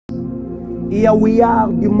Here we are,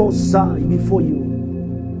 the Most High, before you.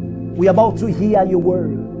 We are about to hear your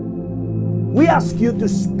word. We ask you to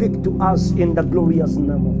speak to us in the glorious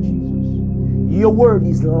name of Jesus. Your word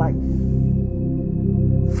is life.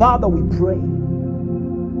 Father, we pray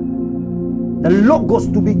the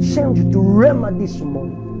Logos to be changed to Rhema this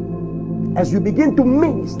morning. As we begin to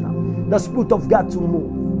minister, the Spirit of God to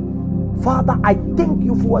move. Father, I thank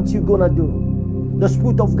you for what you're going to do. The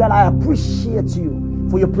Spirit of God, I appreciate you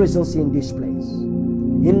for your presence in this place.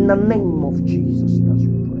 In the name of Jesus, that's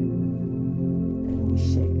we pray. And we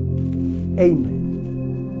say,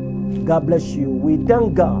 amen. God bless you. We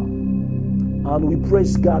thank God and we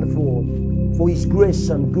praise God for His grace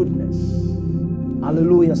and goodness.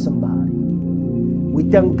 Hallelujah, somebody. We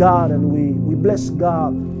thank God and we bless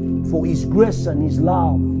God for His grace and His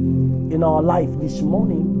love in our life this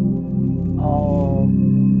morning.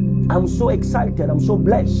 I'm so excited. I'm so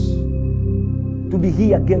blessed to be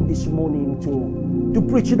here again this morning to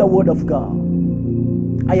preach the word of God.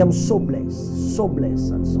 I am so blessed, and so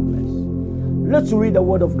blessed. Let's read the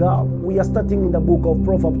word of God. We are starting in the book of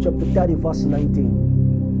Proverbs chapter 30 verse 19.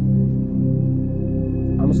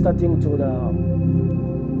 I'm starting to the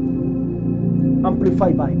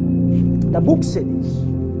Amplified Bible. The book says,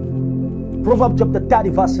 Proverbs chapter 30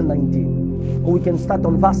 verse 19. Or we can start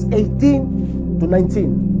on verse 18 to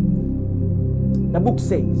 19. The book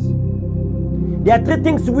says, there are three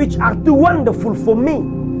things which are too wonderful for me,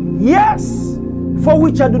 yes, for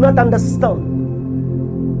which I do not understand.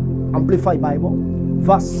 Amplified Bible,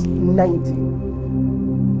 verse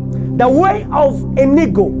 19. The way of an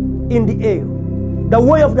eagle in the air, the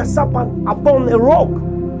way of the serpent upon a rock,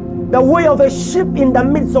 the way of a ship in the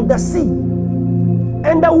midst of the sea,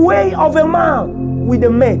 and the way of a man with a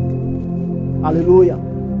maid. Hallelujah.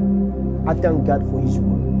 I thank God for His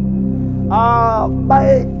word.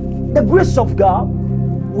 By the grace of God,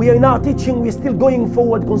 we are now teaching, we're still going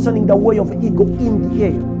forward concerning the way of an eagle in the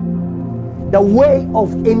air. The way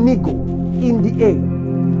of an eagle in the air.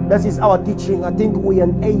 That is our teaching. I think we are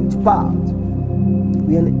in 8 part.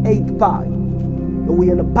 We are in 8 part. We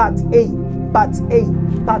are in part 8. Part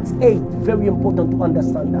 8. Part 8. Very important to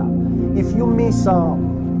understand that. If you miss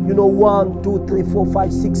 1, 2, 3, 4,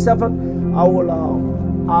 5, 6, 7, I will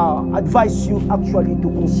advise you actually to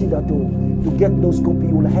consider to get those copies.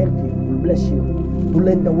 It will help you, will bless you to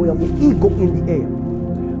learn the way of the eagle in the air.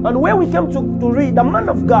 And when we came to read, the man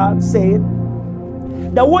of God said,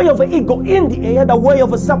 the way of an eagle in the air, the way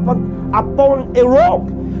of a serpent upon a rock,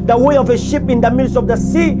 the way of a ship in the midst of the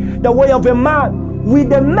sea, the way of a man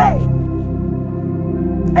with a maid.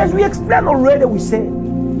 As we explained already, we said,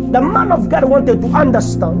 the man of God wanted to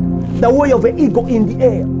understand the way of an eagle in the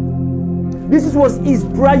air. This was his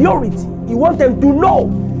priority. He wanted to know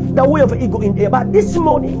the way of an eagle in the air. But this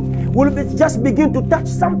morning, we'll just begin to touch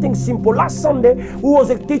something simple. Last Sunday, we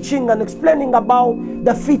was teaching and explaining about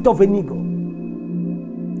the feet of an eagle.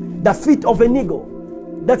 The feet of an eagle.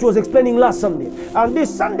 That was explaining last Sunday. And this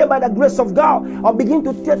Sunday, by the grace of God, I'll begin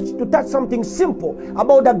to touch something simple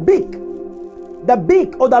about the beak. The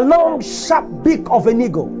beak or the long, sharp beak of an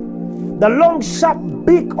eagle. The long, sharp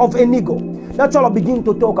beak of an eagle. That's all I'll begin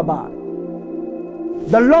to talk about.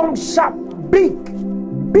 The long, sharp beak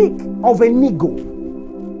of an eagle.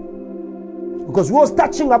 Because we was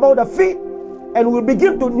touching about the feet, and we'll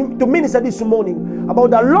begin to minister this morning about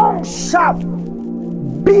the long, sharp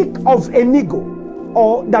beak of an eagle,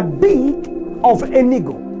 or the beak of an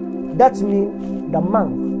eagle. That means the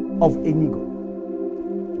mouth of an eagle.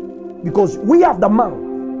 Because we have the mouth.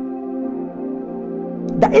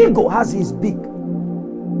 The eagle has his beak.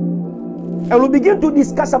 And we'll begin to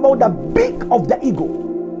discuss about the beak of the eagle.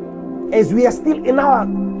 As we are still in our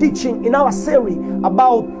teaching, in our series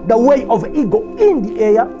about the way of eagle in the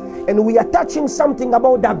air. And we are touching something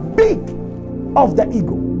about the beak of the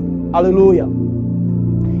eagle. Hallelujah.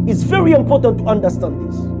 It's very important to understand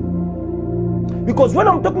this. Because when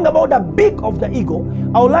I'm talking about the beak of the eagle,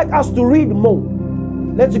 I would like us to read more.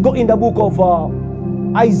 Let's go in the book of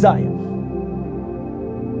Isaiah.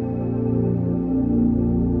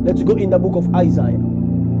 Let's go in the book of Isaiah.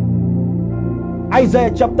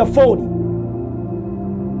 Isaiah chapter 40.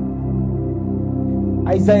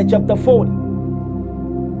 Isaiah chapter 40.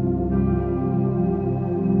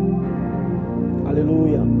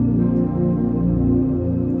 Hallelujah.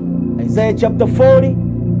 Isaiah chapter 40.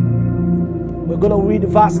 We're going to read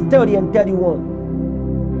verse 30 and 31.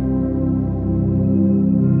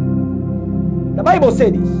 The Bible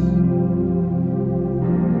says this.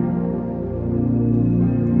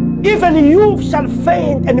 Even youth shall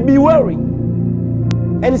faint and be weary,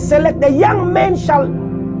 and select the young men shall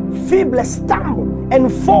feebly stumble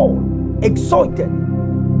and fall exalted.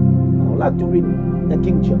 like to read the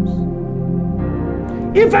King James.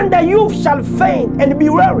 Even the youth shall faint and be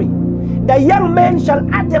weary. The young man shall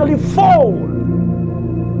utterly fall.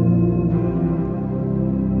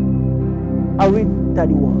 I read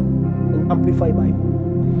 31 in Amplified Bible.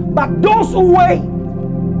 But those who wait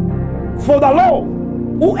for the Lord,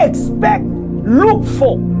 who expect, look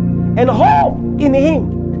for, and hope in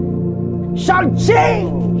Him, shall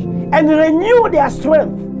change and renew their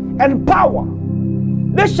strength and power.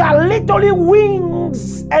 They shall literally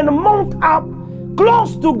wings and mount up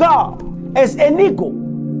close to God as an eagle,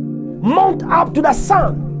 mount up to the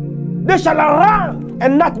sun. They shall run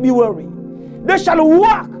and not be weary. They shall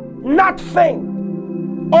walk, not faint,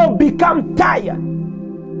 or become tired.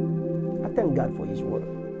 I thank God for His word.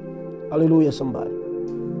 Hallelujah, somebody.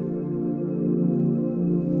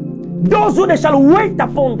 Those who they shall wait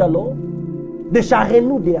upon the Lord, they shall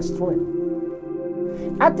renew their strength.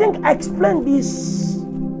 I think I explained this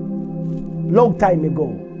long time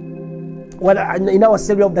ago, well, in our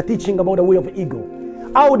series of the teaching about the way of the eagle,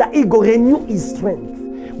 how the eagle renew his strength.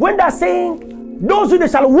 When they're saying those who they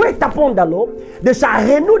shall wait upon the Lord, they shall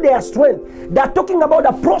renew their strength, they're talking about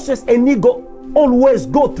the process an eagle always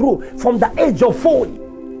go through from the age of 40.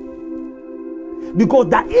 Because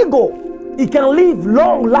the eagle, it can live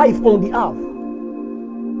long life on the earth,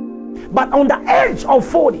 but on the age of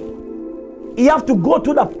 40, he have to go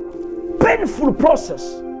through the painful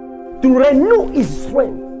process to renew his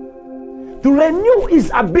strength, to renew his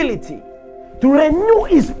ability, to renew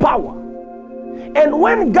his power. And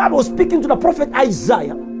when God was speaking to the prophet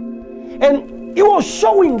Isaiah, and He was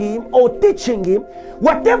showing him or teaching him,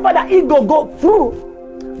 whatever the eagle go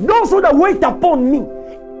through, those who that wait upon me,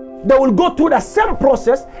 they will go through the same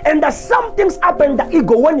process, and the same things happen to the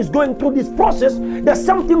eagle when he's going through this process. The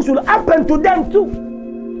same things will happen to them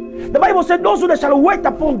too. The Bible said, those who they shall wait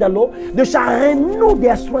upon the Lord, they shall renew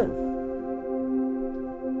their strength,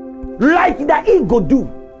 like the eagle do.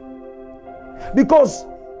 Because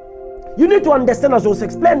you need to understand, as I was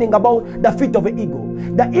explaining about the feet of an eagle,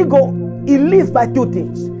 the eagle, he lives by two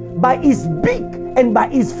things: by his beak and by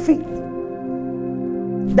his feet.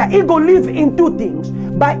 The eagle lives in two things: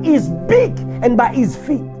 by his beak and by his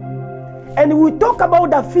feet. And we talk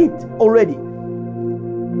about the feet already.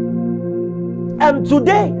 And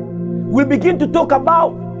today we begin to talk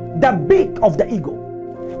about the beak of the eagle.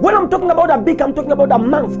 When I'm talking about the beak, I'm talking about the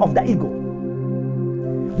mouth of the eagle.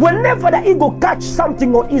 Whenever the eagle catches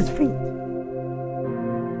something on his feet,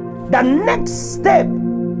 the next step,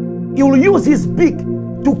 he will use his beak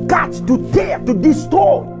to catch, to tear, to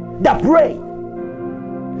destroy the prey.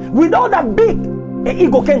 Without the beak, the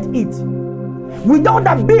eagle can't eat. Without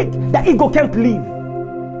the beak, the eagle can't live.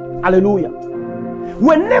 Hallelujah.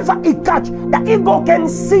 Whenever he catch, the eagle can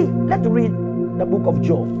see. Let's read the book of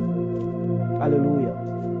Job. Hallelujah.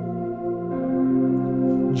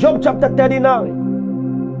 Job chapter 39.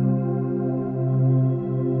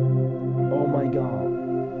 Oh my God.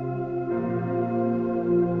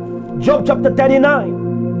 Job chapter 39.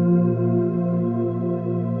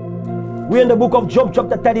 We're in the book of Job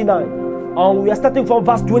chapter 39. We are starting from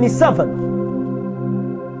verse 27.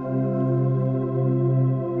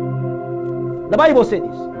 The Bible says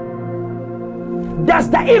this: does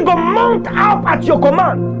the eagle mount up at your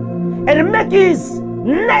command and make his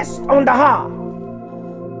nest on the earth?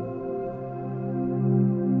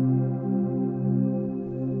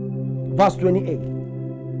 Verse 28.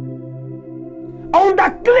 On the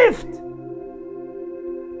cliff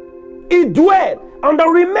he dwelt, and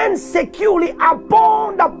remained securely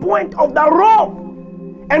upon the point of the rock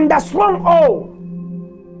and the stronghold.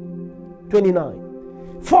 29.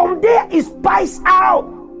 From there he spies out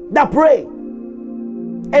the prey,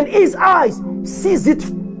 and his eyes sees it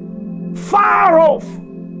far off.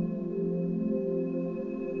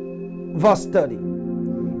 Verse 30.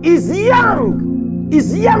 His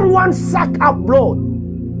young ones suck up blood,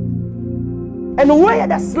 and where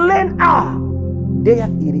the slain are, there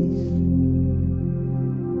it is.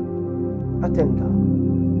 I thank God.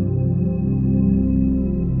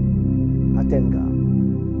 I thank God.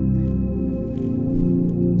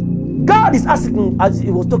 God is asking, as He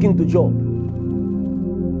was talking to Job,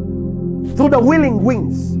 through the willing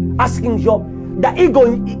wings, asking Job, the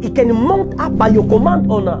eagle, he can mount up by your command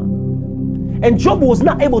or not? And Job was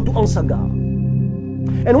not able to answer God.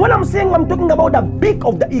 And when I'm saying, I'm talking about the beak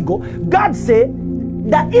of the eagle, God said,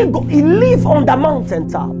 the eagle, he lives on the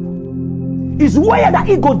mountaintop. Is where the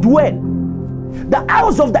eagle dwells. The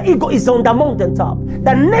house of the eagle is on the mountaintop.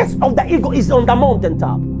 The nest of the eagle is on the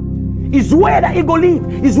mountaintop. Is where the eagle lives.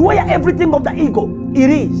 Is where everything of the eagle it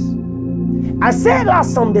is. I said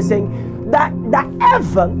last Sunday saying that the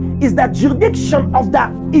heaven is the jurisdiction of the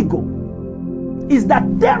eagle. is the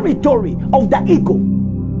territory of the ego.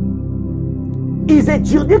 Is a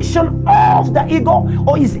jurisdiction of the ego,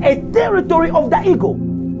 or is a territory of the ego.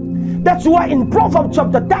 That's why in Proverbs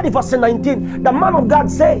chapter 30 verse 19, the man of God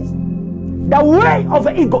says, the way of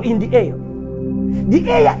the ego in the air. The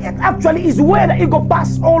air actually is where the ego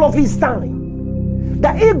passes all of his time.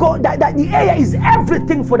 The ego, the air is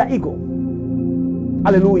everything for the ego.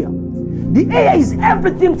 Hallelujah. The air is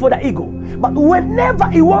everything for the ego. But whenever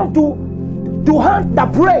he wants to hunt the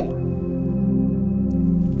prey,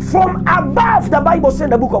 from above, the Bible says in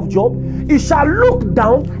the book of Job, he shall look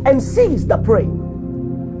down and seize the prey.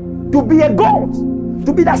 To be a goat,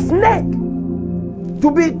 to be the snake,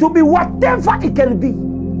 to be whatever it can be,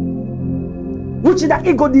 which the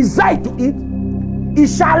ego desires to eat, he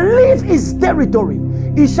shall leave his territory,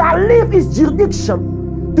 he shall leave his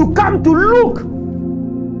jurisdiction to come to look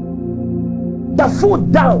the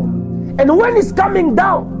food down. And when it's coming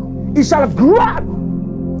down, he shall grab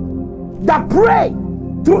the prey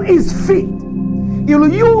through his feet. He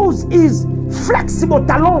will use his flexible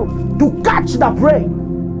talon to catch the prey.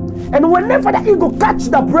 And whenever the ego catches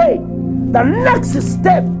the prey, the next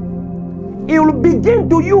step, he will begin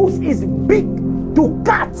to use his beak to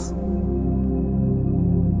cut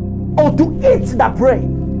or to eat the prey.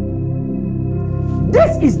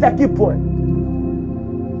 This is the key point.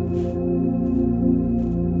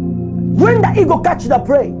 When the ego catches the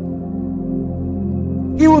prey,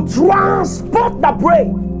 he will transport the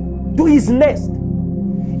prey to his nest.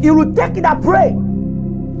 He will take the prey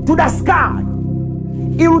to the sky.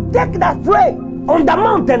 He will take the prey on the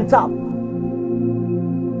mountaintop.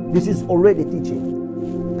 This is already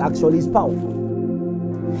teaching. Actually, it's powerful.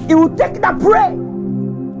 He will take the prey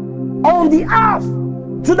on the earth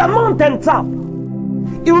to the mountaintop.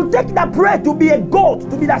 He will take the prey to be a goat,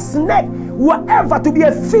 to be the snake, whatever, to be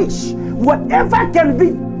a fish, whatever it can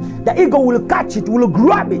be. The ego will catch it, will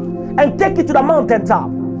grab it, and take it to the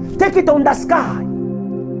mountaintop. Take it on the sky.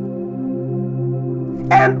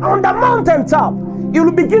 And on the mountaintop, it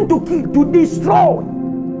will begin to kill, to destroy,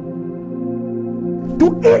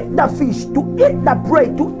 to eat the fish, to eat the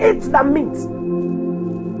prey, to eat the meat.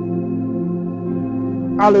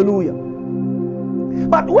 Hallelujah.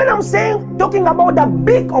 But when I'm talking about the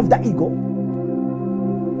beak of the ego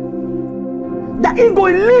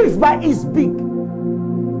lives by his beak.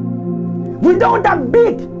 Without the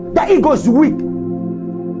beak, the ego is weak.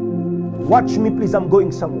 Watch me, please, I'm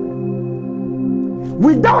going somewhere.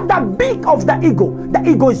 Without the beak of the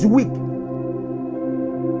ego is weak.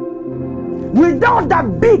 Without the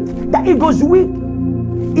beak, the ego is weak.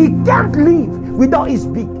 He can't live without his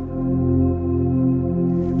beak.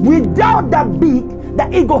 Without the beak, the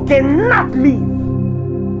ego cannot live.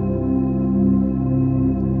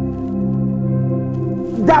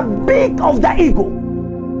 The beak of the ego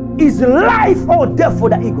is life or death for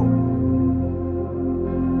the ego.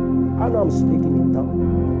 I know I'm speaking in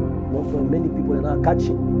tongues. Not for many people are not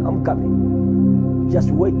catching me. I'm coming. Just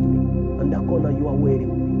wait me. On the corner you are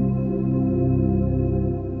waiting.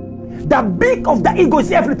 The beak of the ego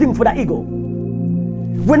is everything for the ego.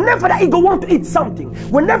 Whenever the ego wants to eat something,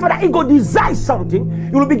 whenever the ego desires something,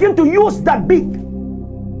 you will begin to use the beak.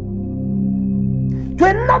 To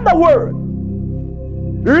another word,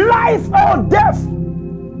 life or death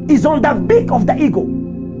is on the beak of the ego.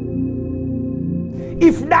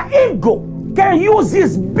 If the ego can use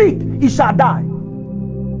his beak, he shall die.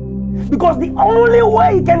 Because the only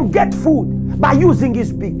way he can get food by using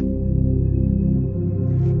his beak.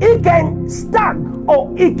 He can stack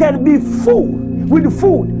or he can be full with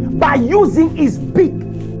food by using his beak.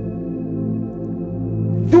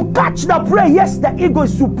 To catch the prey, yes, the ego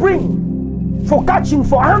is supreme for catching,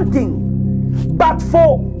 for hunting. But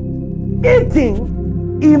for eating,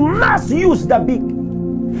 he must use the beak.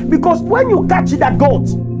 Because when you catch the goat,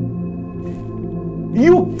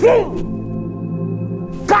 you can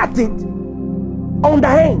cut it on the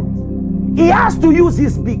hand. He has to use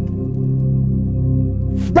his beak.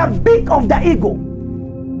 The beak of the ego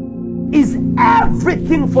is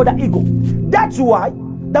everything for the ego. That's why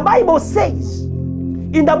the Bible says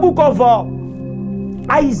in the book of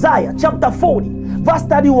Isaiah chapter 40 verse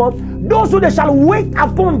 31, those who they shall wait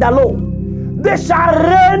upon the Lord, they shall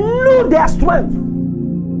renew their strength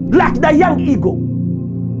like the young eagle.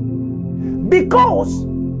 Because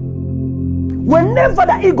whenever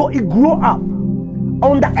the ego grow up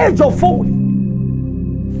on the age of 40,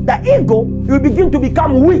 the ego will begin to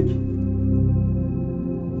become weak.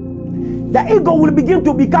 The ego will begin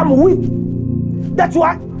to become weak. That's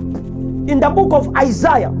why in the book of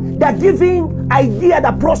Isaiah, they're giving idea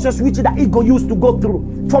the process which the ego used to go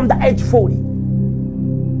through from the age 40.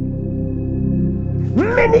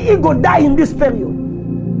 Many ego die in this period.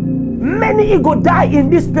 Many ego die in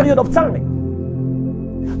this period of time.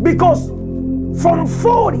 Because from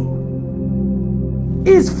 40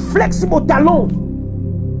 is flexible talon.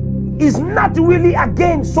 Is not really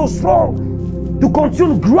again so strong to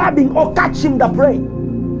continue grabbing or catching the prey.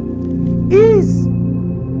 Is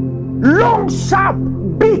long, sharp,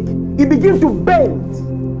 beak, it begins to bend.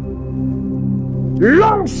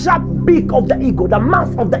 Long, sharp beak of the eagle, the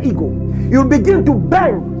mouth of the eagle, you begin to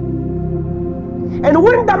bend. And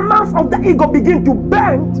when the mouth of the eagle begin to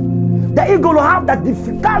bend, the eagle will have that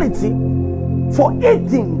difficulty for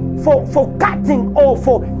eating, for cutting, or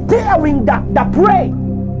for tearing the prey.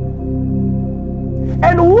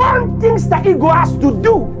 And one thing the eagle has to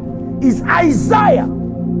do is Isaiah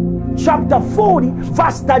chapter 40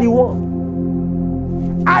 verse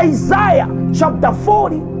 31. Isaiah chapter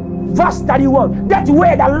 40 verse 31. That's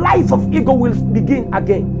where the life of eagle will begin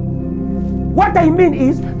again. What I mean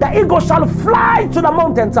is, the eagle shall fly to the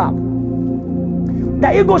mountaintop.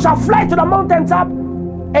 The eagle shall fly to the mountaintop,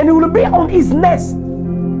 and he will be on his nest.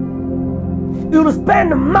 He will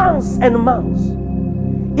spend months and months.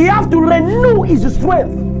 He have to renew his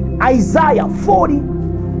strength. Isaiah 40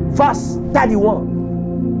 verse 31.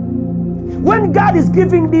 When God is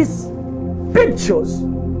giving these pictures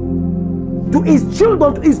to his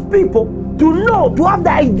children, to his people, to know, to have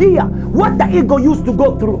the idea what the eagle used to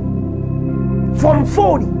go through from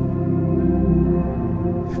 40.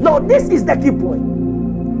 Now this is the key point.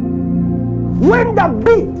 When the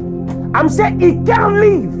beak, I'm saying he can't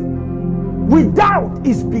live without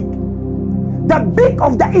his beak. The beak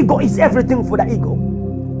of the eagle is everything for the eagle.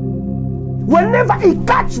 Whenever he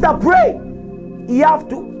catch the prey, he have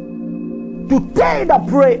to tear the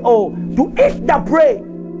prey or to eat the prey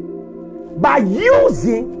by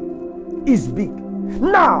using his beak.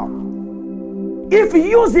 Now, if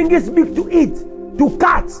using his beak to eat, to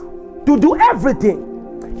cut, to do everything,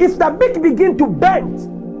 if the beak begin to bend,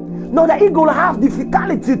 now the eagle will have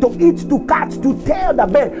difficulty to eat, to cut, to tear the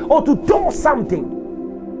bend, or to tore something.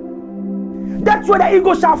 That's why the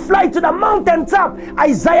eagle shall fly to the mountaintop.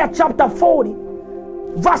 Isaiah chapter 40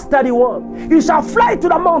 verse 31. He shall fly to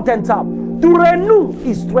the mountaintop to renew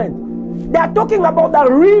his strength. They are talking about the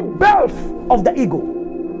rebirth of the eagle.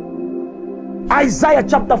 Isaiah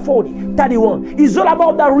chapter 40 31 is all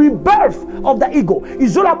about the rebirth of the eagle.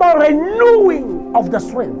 It's all about renewing of the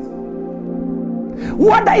strength.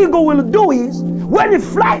 What the eagle will do is, when he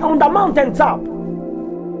fly on the mountaintop,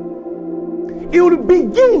 it will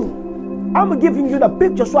begin. I'm giving you the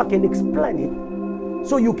picture so I can explain it,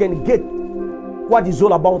 so you can get what is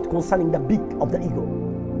all about concerning the beak of the eagle.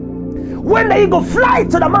 When the eagle fly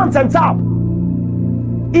to the mountaintop,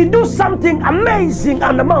 he do something amazing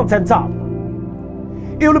on the mountaintop.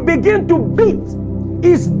 He will begin to beat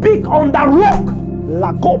his beak on the rock.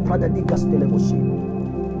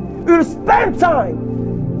 He will spend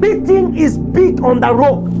time beating his beak on the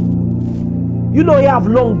rock. You know he have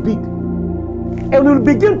long beak. And will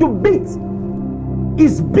begin to beat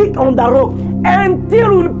his beak on the rock until he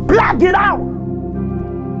will plug it out.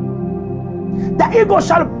 The eagle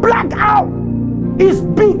shall plug out his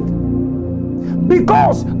beak,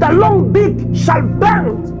 because the long beak shall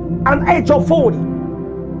bend an age of 40.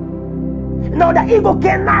 Now the eagle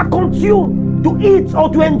cannot continue to eat or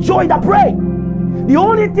to enjoy the prey. The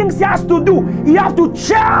only thing he has to do, he has to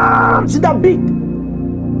change the beak.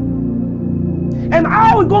 And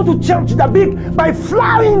how are we going to change the beak? By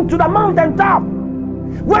flying to the mountaintop.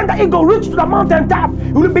 When the eagle reaches to the mountaintop,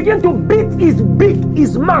 he will begin to beat his beak,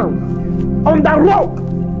 his mouth, on the rock.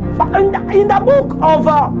 But in the book of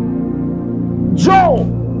Job,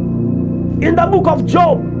 in the book of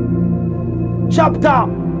Job, chapter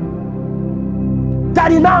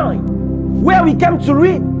 39, where we came to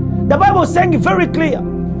read, the Bible is saying it very clear.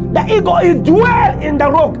 The eagle, he dwell in the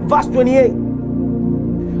rock, verse 28.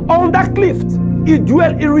 On the cliff, he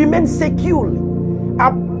dwell, he remains securely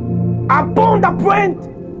upon the point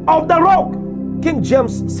of the rock. King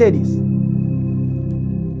James said this.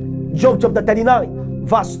 Job chapter 39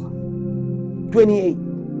 verse 28.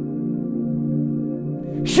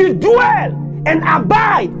 She dwell and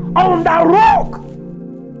abide on the rock.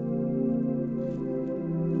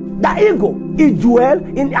 The eagle, he dwell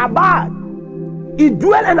and abide. He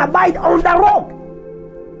dwell and abide on the rock.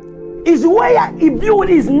 Is where he build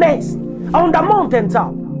his nest, on the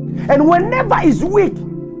mountaintop. And whenever he's weak,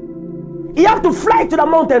 he have to fly to the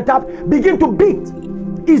mountaintop, begin to beat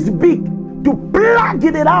his beak to plug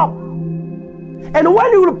it out. And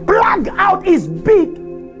when he will plug out his beak,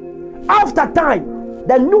 after time,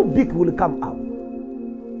 the new beak will come out.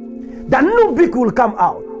 The new beak will come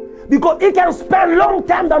out, because he can spend long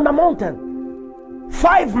time on the mountain.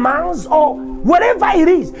 5 months or whatever it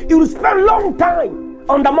is, he will spend a long time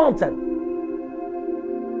on the mountain.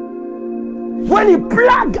 When he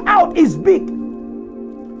plug out his beak,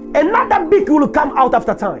 another beak will come out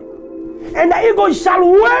after time. And the eagle shall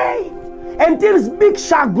wait until his beak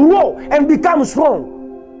shall grow and become strong.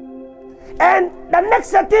 And the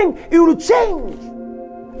next thing, it will change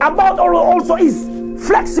about also his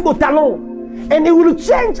flexible talon. And it will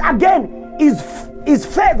change again his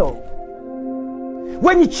feather.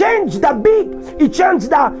 When he changed the beak, he changed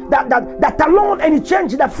the talon, and he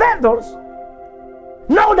changed the feathers.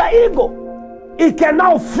 Now the eagle, he can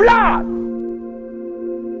now fly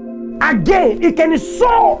again. He can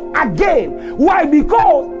soar again. Why?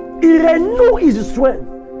 Because he renew his strength.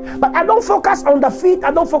 But I don't focus on the feet. I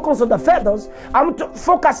don't focus on the feathers. I'm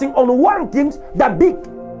focusing on one thing, the beak.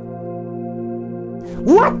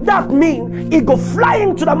 What that means, he go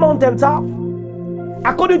flying to the mountaintop.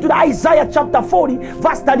 According to the Isaiah chapter 40,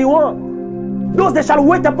 verse 31. Those that shall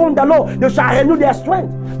wait upon the Lord, they shall renew their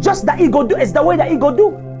strength. Just the eagle do. It's the way the eagle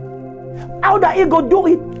do. How the eagle do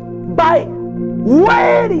it? By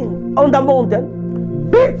waiting on the mountain,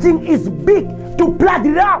 beating his beak to plug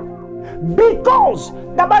it out. Because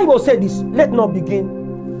the Bible said this. Let not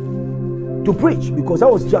begin to preach, because I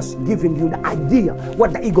was just giving you the idea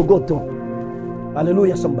what the eagle go through.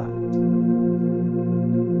 Hallelujah, somebody.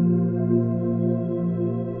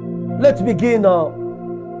 Let's begin.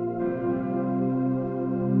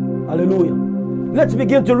 Hallelujah. Let's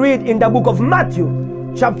begin to read in the book of Matthew,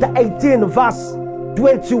 chapter 18, verse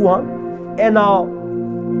 21. And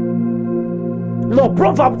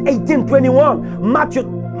Proverbs 18:21.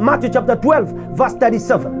 Matthew chapter 12, verse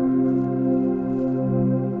 37.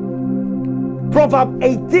 Proverbs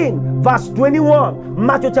 18, verse 21.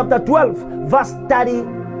 Matthew chapter 12, verse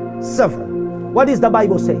 37. What is the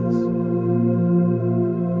Bible says?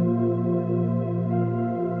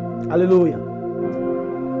 Hallelujah.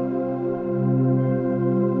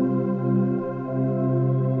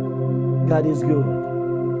 God is good.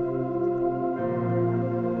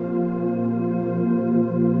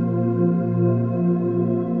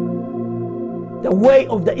 The way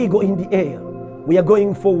of the eagle in the air. We are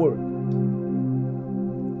going forward.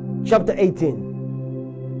 Chapter 18.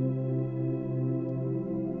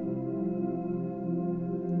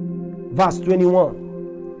 Verse 21.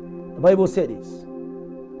 The Bible said this.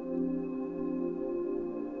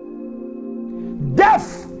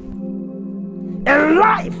 Death and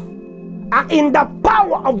life are in the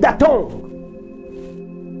power of the tongue.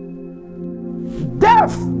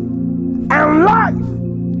 Death and life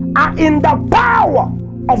are in the power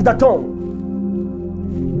of the tongue.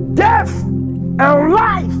 Death and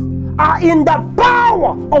life are in the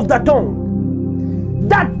power of the tongue.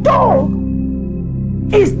 The tongue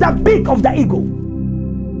is the beak of the eagle.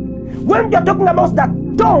 When you're talking about the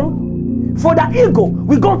tongue, for the eagle,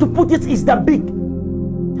 we're going to put it is the beak.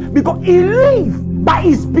 Because he lives by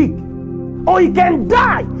his beak. Or he can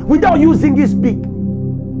die without using his beak.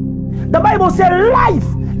 The Bible says life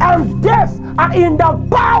and death are in the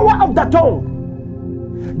power of the tongue.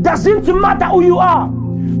 Doesn't matter who you are.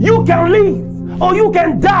 You can live or you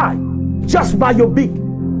can die just by your beak.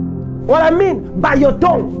 What I mean, by your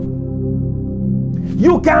tongue.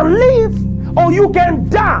 You can live or you can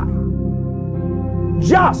die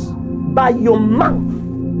just by your mouth.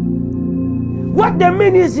 What the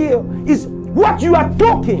mean is here is what you are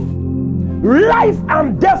talking. Life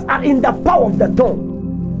and death are in the power of the tongue.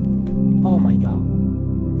 Oh my God.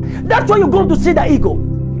 That's why you're going to see the eagle.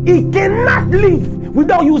 He cannot live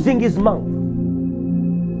without using his mouth.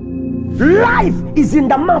 Life is in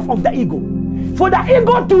the mouth of the eagle. For the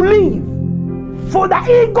eagle to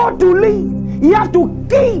live, he has to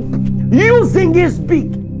keep using his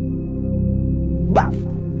beak. But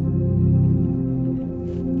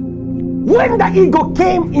when the eagle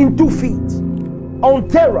came in 2 feet on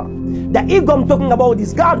terror, the eagle I'm talking about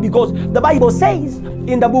is God, because the Bible says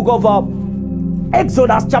in the book of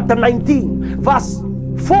Exodus chapter 19 verse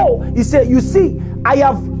 4, he said, you see, I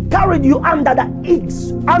have carried you under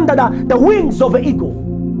the wings of an eagle.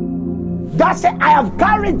 God said, I have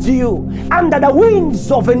carried you under the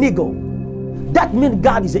wings of an eagle. That means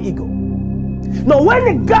God is an eagle. Now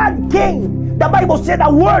when God came, the Bible said the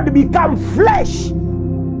word became flesh.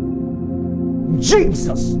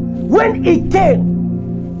 Jesus, when he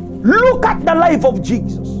came, look at the life of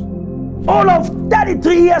Jesus. All of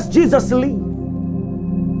 33 years Jesus lived.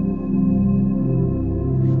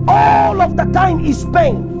 All of the time he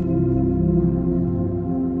spent,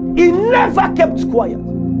 he never kept quiet.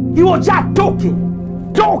 He was just talking,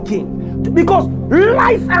 because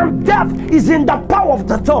life and death is in the power of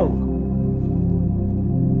the tongue.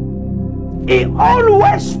 He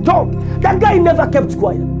always talked. That guy never kept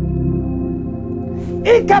quiet.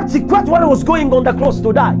 He kept quiet when he was going on the cross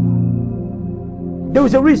to die. There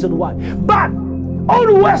was a reason why. But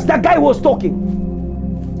always the guy was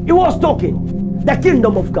talking. He was talking. The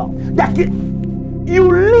kingdom of God.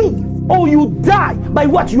 You live or you die by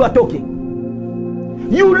what you are talking.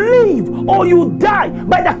 You live or you die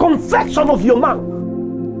by the confession of your mouth.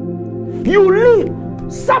 You live.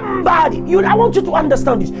 Somebody, I want you to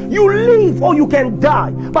understand this. You live or you can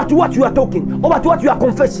die by what you are talking or by what you are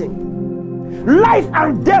confessing. Life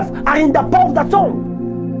and death are in the power of the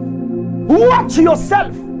tongue. Watch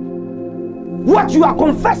yourself. What you are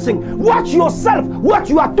confessing. Watch yourself. What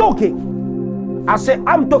you are talking. I say,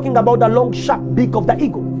 I'm talking about the long, sharp beak of the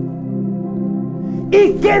eagle.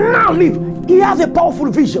 He cannot live. He has a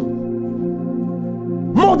powerful vision.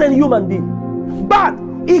 More than human being. But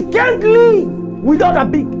he can't live without a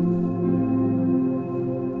beak.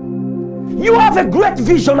 You have a great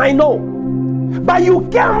vision, I know. But you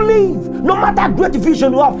can't live, no matter great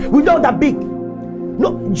vision you have, without a beak.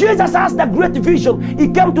 No, Jesus has the great vision. He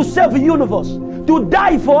came to save the universe, to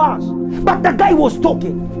die for us. But the guy was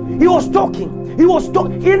talking. He was talking. He was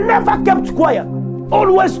talking. He never kept quiet.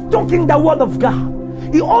 Always talking the word of God.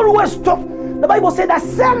 He always talked. The Bible said that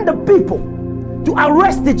send the people to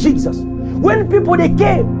arrest Jesus. When people they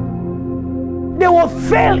came, they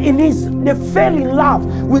fell in love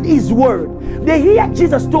with his word. They hear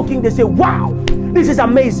Jesus talking, they say, wow, this is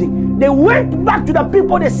amazing. They went back to the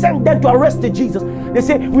people they sent them to arrest Jesus. They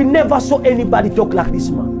say, we never saw anybody talk like this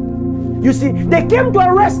man. You see, they came to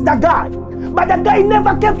arrest the guy, but the guy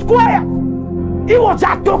never kept quiet. He was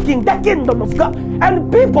just talking the kingdom of God.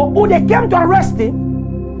 And people who they came to arrest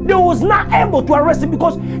him, they was not able to arrest him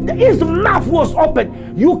because his mouth was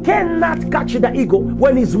open. You cannot catch the eagle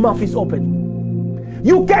when his mouth is open.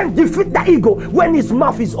 You can't defeat the eagle when his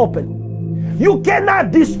mouth is open. You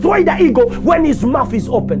cannot destroy the eagle when his mouth is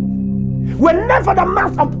open. Whenever the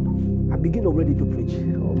mouth of... I begin already to preach.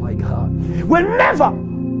 Oh my God. Whenever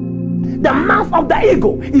the mouth of the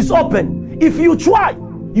eagle is open, if you try,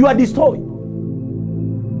 you are destroyed.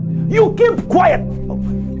 You keep quiet.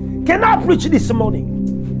 Can I preach this morning?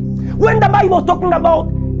 When the Bible was talking about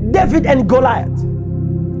David and Goliath,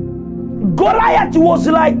 Goliath was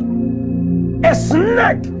like a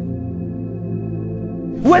snake.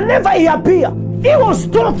 Whenever he appeared, he was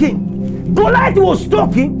talking. Goliath was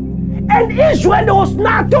talking, and Israel was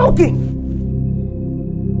not talking.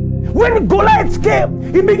 When Goliath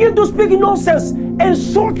came, he began to speak nonsense,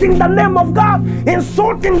 insulting the name of God,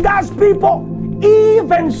 insulting God's people.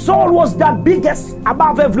 Even Saul was the biggest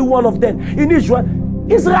above every one of them in Israel.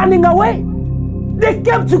 He's running away. They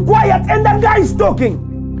kept quiet, and the guy is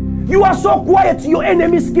talking. You are so quiet, your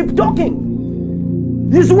enemies keep talking.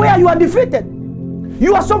 This is where you are defeated.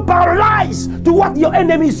 You are so paralyzed to what your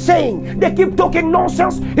enemy is saying. They keep talking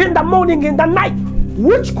nonsense in the morning, in the night.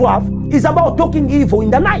 Witchcraft is about talking evil in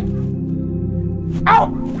the night.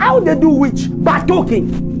 How they do witch? By talking.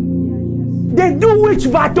 They do witch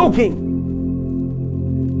by talking.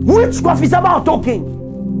 Witchcraft is about talking.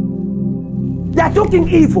 They are talking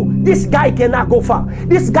evil. This guy cannot go far.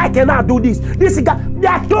 This guy cannot do this. This guy. They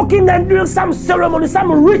are talking and doing some ceremony,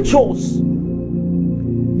 some rituals.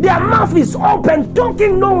 Their mouth is open,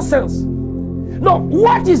 talking nonsense. No,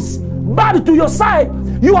 what is bad to your side?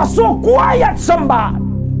 You are so quiet, somebody.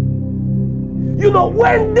 You know,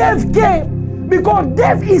 when death came, because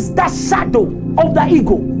death is the shadow of the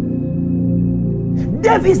ego.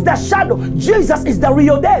 Death is the shadow. Jesus is the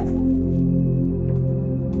real death.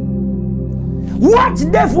 Watch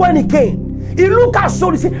death when he came. He looked at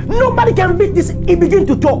Saul, he said, nobody can beat this. He began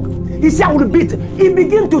to talk. He said, I will beat. He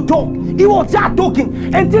began to talk. He was just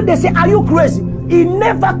talking until they say, are you crazy? He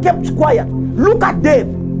never kept quiet. Look at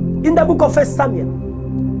David in the book of 1 Samuel.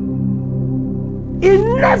 He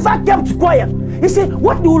never kept quiet. He said,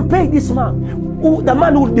 what you will pay this man? The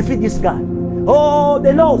man who will defeat this guy. Oh,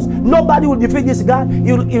 they knows nobody will defeat this guy.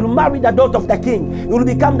 He'll marry the daughter of the king. He will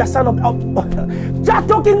become the son of just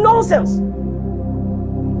talking nonsense.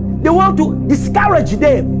 They want to discourage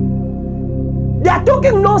them. They are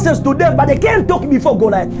talking nonsense to them, but they can't talk before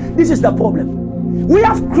Goliath. This is the problem. We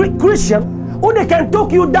have Christians who they can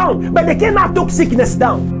talk you down, but they cannot talk sickness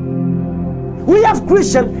down. We have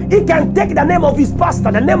Christian, he can take the name of his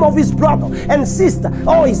pastor, the name of his brother and sister.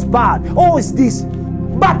 Oh, it's bad. Oh, it's this.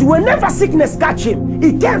 But whenever sickness catch him,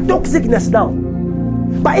 he can't talk sickness down.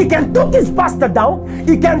 But he can talk his pastor down.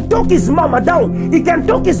 He can talk his mama down. He can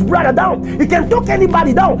talk his brother down. He can talk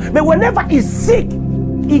anybody down. But whenever he's sick,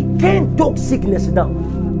 he can't talk sickness down.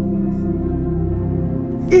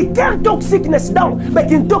 He can't talk sickness down, but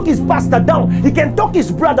he can talk his pastor down. He can talk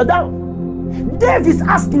his brother down. Dave is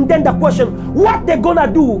asking them the question, what they're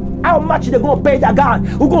gonna do, how much they're gonna pay the guy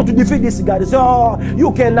who's going to defeat this guy. They say, oh,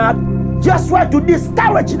 you cannot. Just try to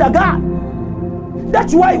discourage the guy.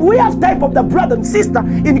 That's why we have type of the brother and sister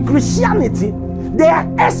in Christianity. They are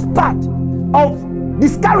expert of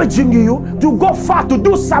discouraging you to go far to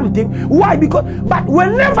do something. Why? Because but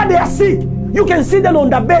whenever they are sick, you can see them on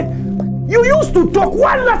the bed. You used to talk.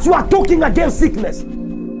 Why not you are talking against sickness?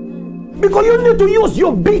 Because you need to use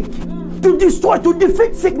your beak to destroy, to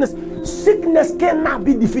defeat sickness. Sickness cannot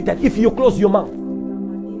be defeated if you close your mouth.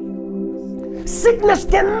 Sickness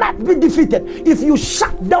cannot be defeated if you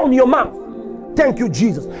shut down your mouth. Thank you,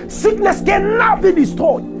 Jesus. Sickness cannot be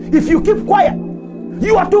destroyed if you keep quiet.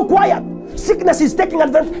 You are too quiet. Sickness is taking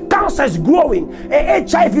advantage. Cancer is growing.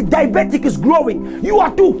 HIV, diabetic is growing. You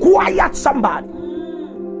are too quiet, somebody.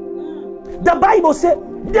 The Bible said,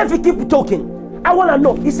 David keep talking. I want to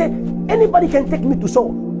know. He said, anybody can take me to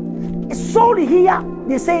Saul. Saul here,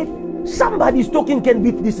 they said, somebody is talking can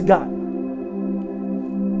beat this guy.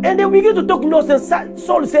 And they begin to talk nonsense.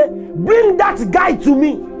 Saul said, bring that guy to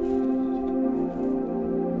me.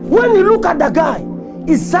 When you look at the guy,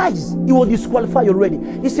 his eyes, he will disqualify you already.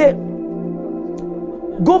 He said,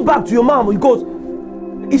 go back to your mom, because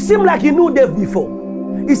it seemed like he knew Dave before.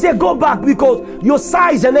 He said, go back because your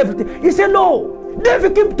size and everything. He said, no,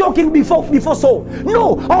 David keep talking before Saul.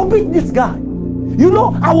 No, I'll beat this guy. You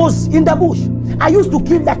know, I was in the bush. I used to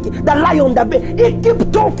kill the lion on the bed. He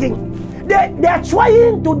keep talking. They are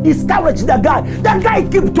trying to discourage the guy. The guy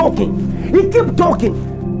keep talking. He keep talking.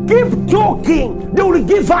 Keep talking. They will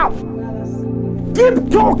give up. Keep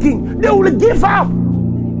talking. They will give up.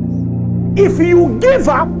 If you give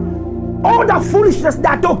up, all the foolishness they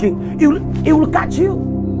are talking, it will catch you.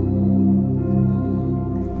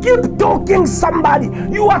 Keep talking, somebody.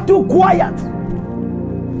 You are too quiet.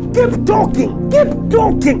 Keep talking. Keep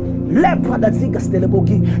talking.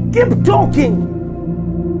 Keep talking.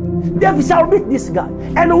 David shall beat this guy.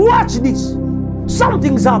 And watch this.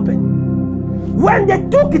 Something's happened. When they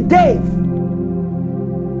took Dave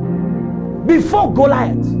before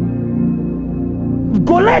Goliath,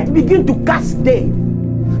 Goliath began to cast Dave.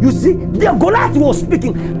 You see, the Goliath was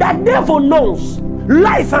speaking. The devil knows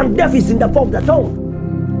life and death is in the power of the tongue.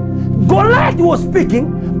 Goliath was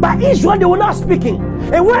speaking, but Israel, they were not speaking.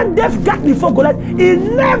 And when David got before Goliath, he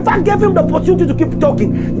never gave him the opportunity to keep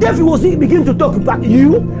talking. David was beginning to talk back.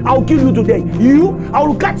 You, I will kill you today. You, I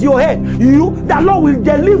will cut your head. You, the Lord will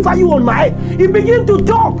deliver you on my head. He began to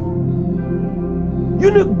talk. You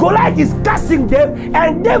know, Goliath is cursing them,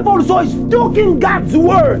 and David also is talking God's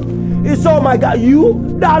word. He said, oh my God,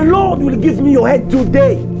 you, the Lord will give me your head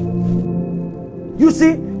today. You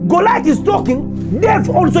see, Goliath is talking. David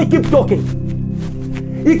also keep talking.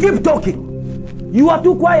 He keep talking. You are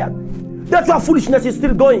too quiet. That's why foolishness is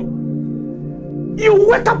still going. You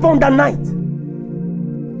wake up on the night.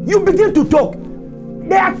 You begin to talk.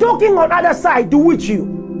 They are talking on the other side to witch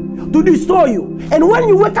you, to destroy you. And when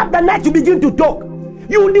you wake up the night, you begin to talk.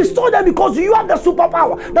 You will destroy them because you have the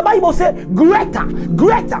superpower. The Bible says, greater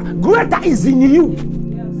is in you.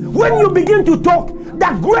 When you begin to talk,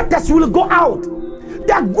 the greatest will go out.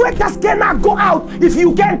 The greatest cannot go out if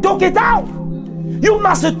you can't talk it out. You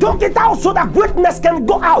must talk it out so that greatness can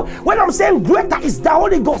go out. When I'm saying greater is the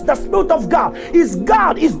Holy Ghost, the Spirit of God, is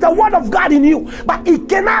the Word of God in you. But it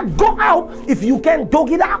cannot go out if you can't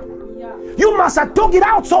talk it out. Yeah. You must talk it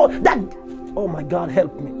out so that, oh my God,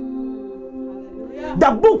 help me. Hallelujah.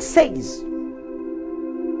 The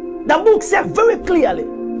book says very clearly,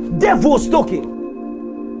 Dave was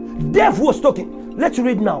talking. Dave was talking. Let's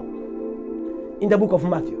read now in the book of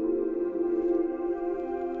Matthew.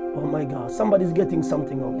 Oh my God, somebody's getting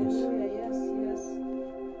something on this.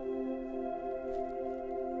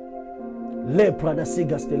 Le prada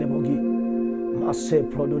sigas telebogi, masse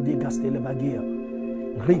prododigas telebagia,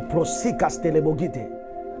 riprosikas telebogite,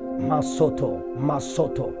 masoto,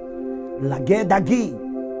 lagedagi,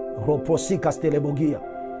 roprosikas telebogia,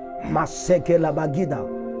 maseke la bagida,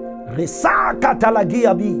 risaka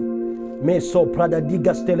talagia bi, meso prada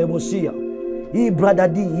digas telebosia,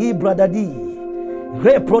 ibradadi.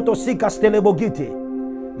 Reprotosikas telebogite,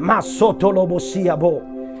 masoto lobosia bo,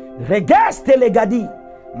 regeste legadi,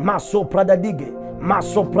 maso pradadige,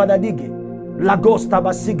 lagosta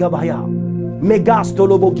basiga baya, megasto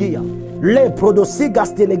lobogia, le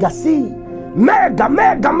prodosigas telegasi,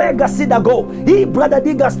 mega sidago,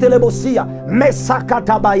 ibradadigas telebosia,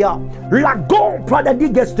 mesakatabaya, lago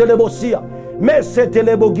pradadigas telebosia, mese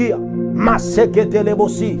telebogia, maseke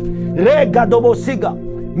telebosi, rega dobosiga,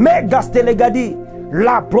 megas telegadi.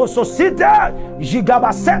 La prososite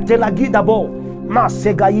gigabasete la guida bo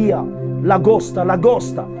masegaia lagosta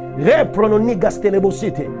In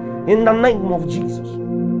the name of Jesus.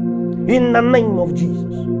 In the name of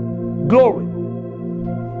Jesus. Glory.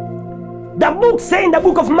 The book says in the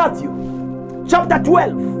book of Matthew, chapter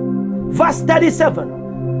 12, verse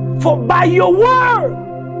 37, for by your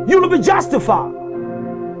word you will be justified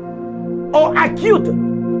or acquitted,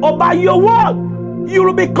 or by your word you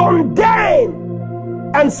will be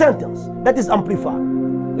condemned and sentenced. That is amplified.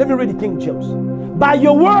 Let me read the King James. By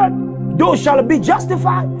your word thou shalt be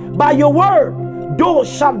justified, by your word thou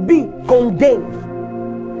shalt be condemned.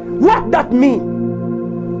 What that mean?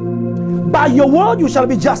 By your word you shall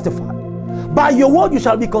be justified, by your word you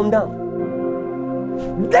shall be condemned.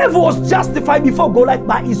 David was justified before Goliath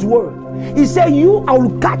by his word. He said, you, I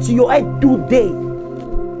will cut your head today.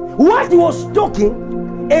 What he was talking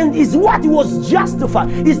and is what he was justified.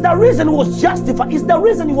 Is the reason he was justified. Is the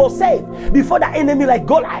reason he was saved before the enemy like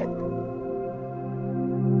Goliath.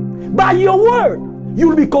 By your word you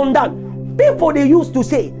will be condemned. People, they used to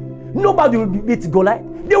say nobody will beat Goliath.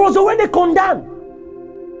 They was already condemned.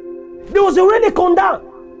 They was already condemned.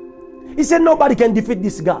 He said nobody can defeat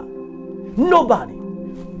this guy. Nobody.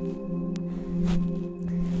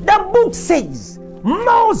 The book says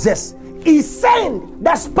Moses is sent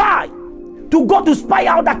the spy to go to spy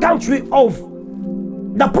out the country of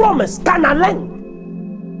the promised Canaan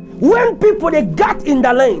land. When people they got in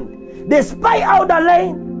the land, they spy out the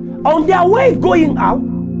land. On their way going out,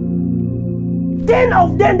 10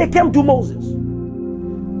 of them they came to Moses.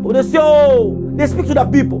 So they say, oh, they speak to the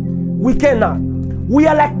people. We cannot. We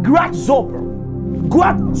are like grasshopper.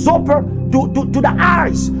 Grasshopper to the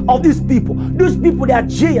eyes of these people. These people, they are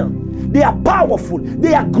giants. They are powerful.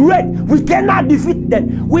 They are great. We cannot defeat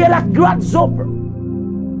them. We are like grasshopper.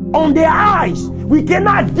 On their eyes, we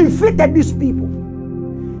cannot defeat these people.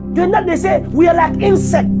 They say we are like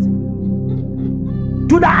insect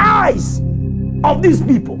to the eyes of these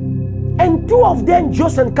people. And 2 of them,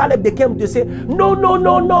 Joshua and Caleb, they came to say, no.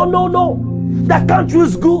 The country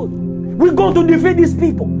is good. We're going to defeat these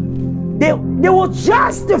people. They were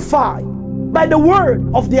justified by the word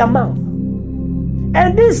of their mouth.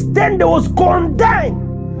 And this 10, they was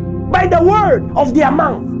condemned by the word of their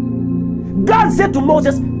mouth. God said to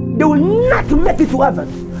Moses, they will not make it to heaven.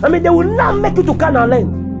 They will not make it to Canaan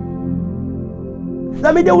land.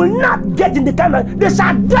 They will not get in the Canaan. They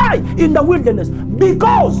shall die in the wilderness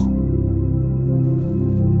because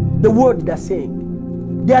the word they're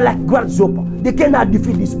saying, they are like grasshopper. They cannot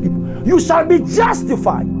defeat these people. You shall be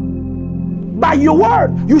justified by your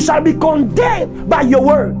word. You shall be condemned by your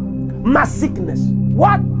word. My sickness.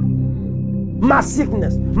 What? My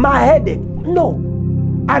sickness. My headache. No.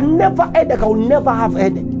 I never headache. I will never have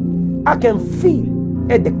headache. I can feel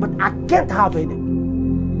headache, but I can't have headache.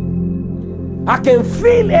 I can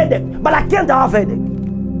feel headache, but I can't have headache.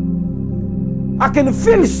 I can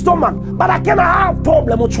feel stomach, but I cannot have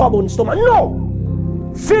problem or trouble in stomach.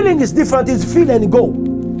 No. Feeling is different. It's feel and go.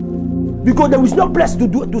 Because there is no place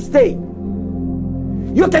to stay.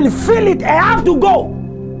 You can feel it and have to go.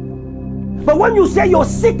 But when you say your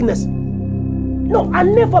sickness, no, I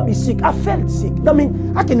never be sick. I felt sick.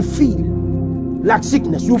 I can feel like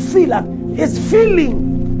sickness. You feel like it's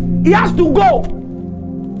feeling. It has to go.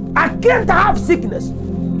 I can't have sickness,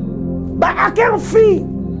 but I can feel.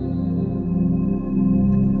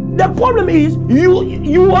 The problem is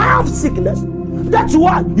you have sickness. That's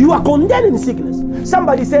why you are condemning sickness.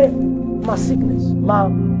 Somebody say, my sickness,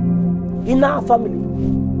 in our family,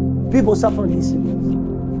 people suffer this sickness.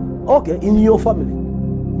 Okay, in your family.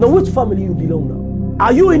 Now, which family you belong now?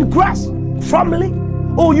 Are you in Christ family,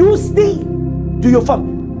 or you still to your family?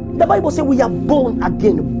 The Bible says we are born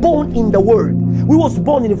again, born in the word. We was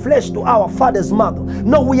born in flesh to our father's mother.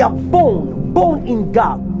 Now we are born in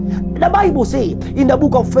God. The Bible says in the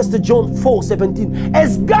book of 1 John 4:17,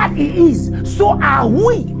 as God is, so are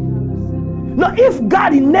we. Now if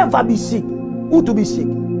God will never be sick, who to be sick?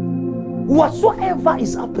 Whatsoever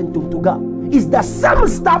is happened to God is the same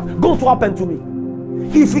stuff going to happen to me.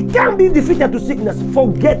 If he can't be defeated to sickness,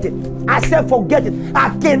 forget it. I said forget it. I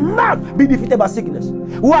cannot be defeated by sickness.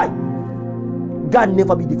 Why? God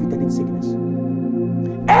never be defeated in sickness.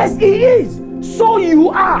 As he is, so you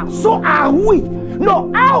are, so are we.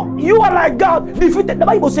 No, how you are like God defeated. The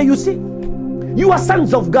Bible says, you see, you are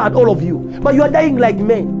sons of God, all of you, but you are dying like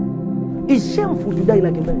men. It's shameful to die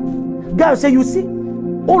like a man. God said, you see,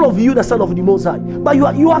 all of you the son of the Most High, but you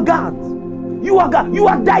are God. You are God. You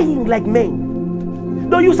are dying like men.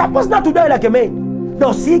 No, you're supposed not to die like a man.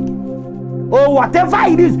 No, sick or whatever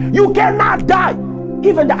it is, you cannot die.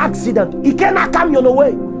 Even the accident, it cannot come your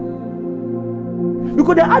way.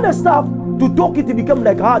 Because the other stuff, to talk it become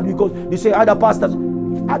like hard because they say other pastors.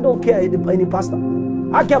 I don't care any pastor.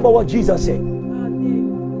 I care about what Jesus said.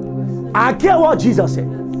 I care what Jesus said.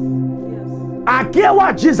 I care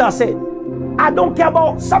what Jesus said. I don't care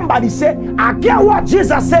about somebody say. I care what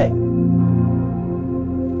Jesus said.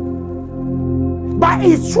 By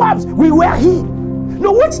his stripes we were healed.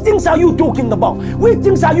 Now, which things are you talking about? Which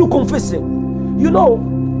things are you confessing? You know,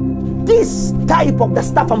 this type of the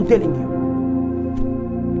stuff I'm telling you.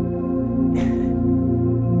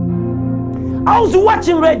 I was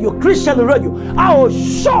watching radio, Christian radio. I was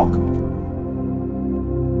shocked.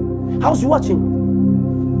 I was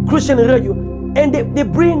watching Christian radio, and they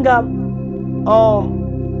bring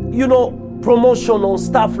you know, promotional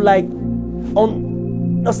stuff, like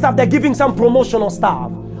on stuff. They're giving some promotional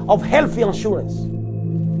stuff of health insurance,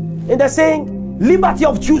 and they're saying liberty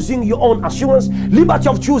of choosing your own assurance, liberty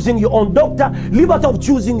of choosing your own doctor, liberty of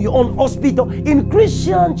choosing your own hospital in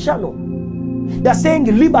Christian channel. They're saying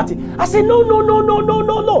liberty. I say no.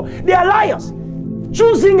 They are liars.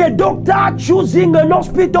 Choosing a doctor, choosing an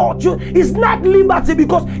hospital, is not liberty,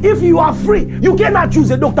 because if you are free, you cannot choose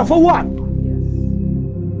a doctor. For what?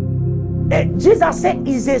 Jesus said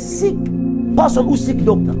is a sick person who seek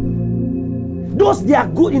doctor. Those they are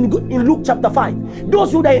good in Luke chapter 5.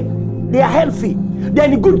 Those who they are healthy, they are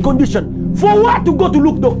in good condition. For what to go to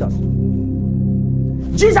look doctors?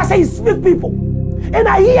 Jesus said he speak people. And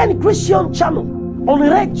I hear in Christian channel on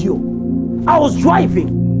radio. I was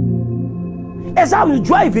driving. As I was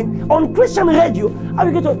driving on Christian radio, I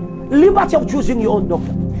will get to liberty of choosing your own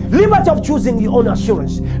doctor, liberty of choosing your own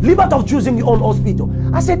assurance, liberty of choosing your own hospital.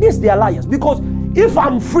 I said, this they are liars, because if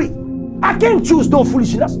I'm free, I can't choose no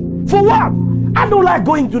foolishness. For what? I don't like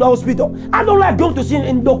going to the hospital. I don't like going to see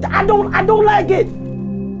a doctor. I don't like it.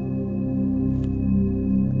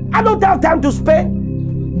 I don't have time to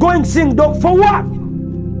spend going seeing doctor. For what?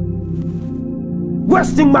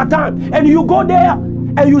 Wasting my time. And you go there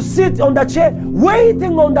and you sit on the chair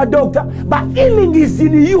waiting on the doctor, but healing is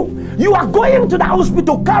in you. You are going to the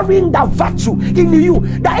hospital carrying the virtue in you.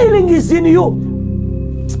 The healing is in you.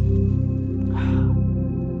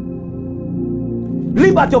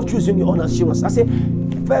 Liberty of choosing your own assurance. I say,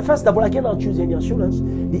 first of all, I cannot choose any assurance.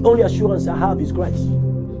 The only assurance I have is Christ.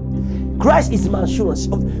 Christ is my assurance.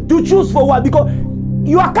 To choose for what? Because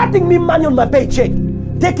you are cutting me money on my paycheck.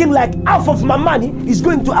 Taking like half of my money is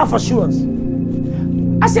going to half assurance.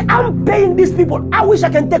 I say, I'm paying these people. I wish I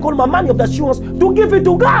can take all my money of the assurance to give it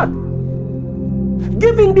to God.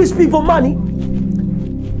 Giving these people money,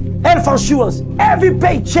 health insurance, every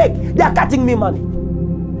paycheck, they are cutting me money.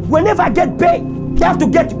 Whenever I get paid, they have to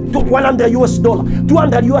get to $100 US,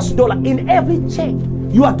 $200 US in every check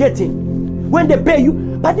you are getting. When they pay you,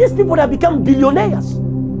 but these people have become billionaires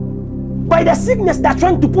by the sickness they're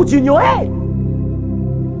trying to put in your head.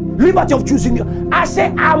 Liberty of choosing you. I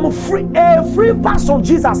say, I'm free. A free person,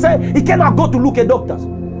 Jesus said, he cannot go to look at doctors.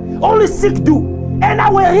 Only sick do. And I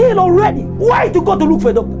will heal already. Why to go to look for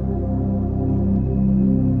a doctor?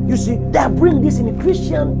 You see, they bring this in a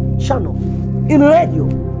Christian channel, in radio.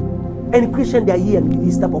 And Christian, they are hearing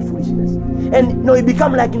this type of foolishness. And you know, it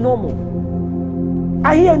become like normal.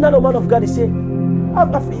 I hear another man of God, he say,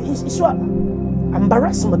 it's so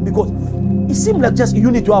embarrassment, because it seems like just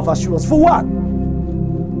you need to have assurance. For what?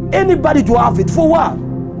 Anybody to have it. For what?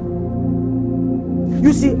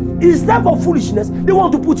 You see, it's type of foolishness they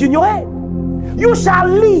want to put in your head. You shall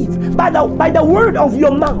live by the word of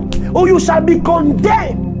your mouth, or you shall be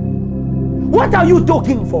condemned. What are you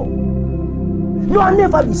talking for? No, I'll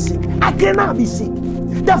never be sick. I cannot be sick.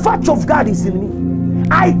 The virtue of God is in me.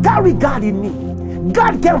 I carry God in me.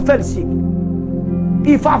 God can't feel sick.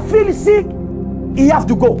 If I feel sick, he have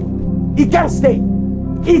to go. He can't stay.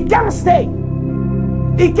 He can't stay.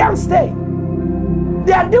 He can't stay.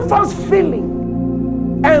 There are different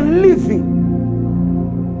feeling and living.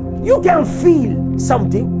 You can feel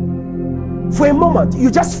something for a moment.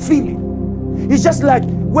 You just feel it. It's just like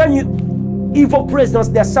when you evil presence,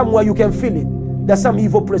 there's somewhere you can feel it. There's some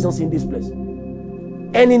evil presence in this place.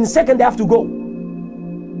 And in a second they have to go.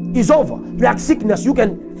 It's over. Like sickness, you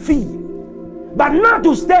can feel. But not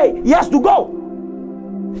to stay, he has to go.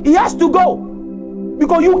 He has to go.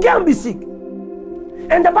 Because you can't be sick.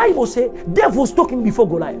 And the Bible says, devil was talking before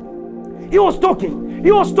Goliath. He was talking.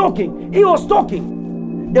 He was talking. He was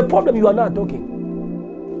talking. The problem, you are not talking.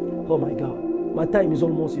 Oh my God. My time is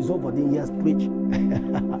almost over. Then he has preached.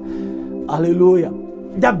 Hallelujah.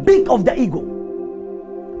 The beak of the eagle.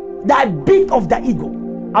 The beak of the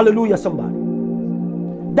eagle. Hallelujah, somebody.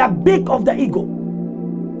 The beak of the eagle.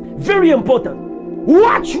 Very important.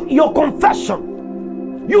 Watch your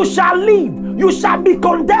confession. You shall live. You shall be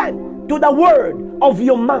condemned to the word of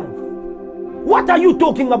your mouth. What are you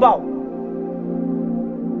talking about?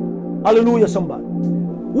 Hallelujah, somebody.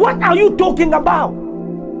 What are you talking about?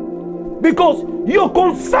 Because your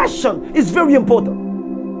confession is very important.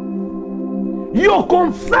 Your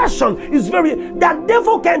confession is very... That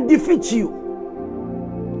devil can defeat you.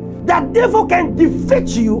 That devil can defeat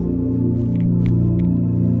you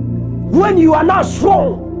when you are not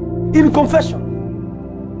strong in confession.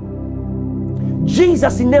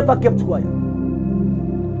 Jesus, he never kept quiet.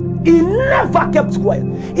 He never kept quiet.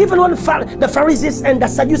 Even when the Pharisees and the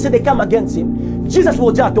Sadducees, they come against him, Jesus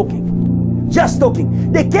was just talking. Just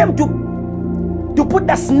talking. They came to put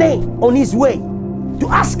the snake on his way, to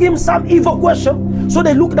ask him some evil question, so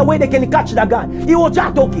they look the way they can catch the guy. He was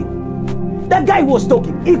just talking. The guy was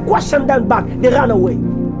talking. He questioned them back. They ran away.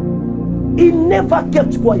 He never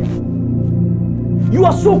kept quiet. You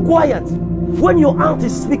are so quiet when your aunt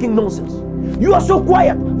is speaking nonsense. You are so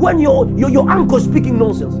quiet when your uncle is speaking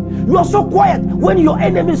nonsense. You are so quiet when your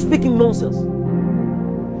enemy is speaking nonsense.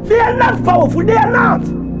 They are not powerful. They are not.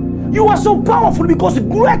 You are so powerful because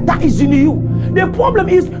greater is in you. The problem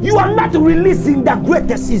is you are not releasing the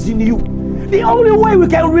greatest is in you. The only way we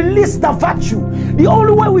can release the virtue, the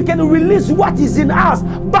only way we can release what is in us,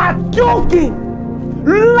 by talking.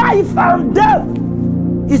 Life and death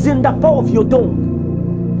is in the power of your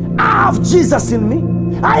tongue. I have Jesus in me.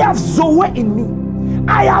 I have Zoe in me.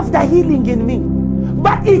 I have the healing in me.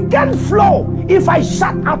 But it can't flow if I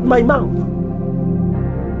shut up my mouth.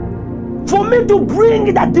 For me to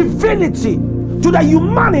bring the divinity to the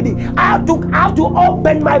humanity, I have to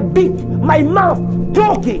open my mouth,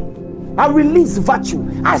 talking. I release virtue.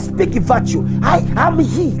 I speak virtue. I am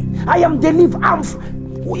healed. I am delivered.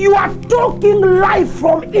 You are talking life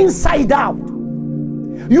from inside out.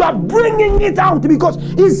 You are bringing it out because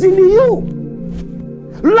it's in you.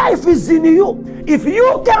 Life is in you. If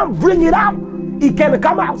you can't bring it out, it can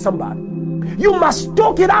come out somebody. You must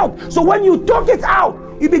talk it out. So when you talk it out,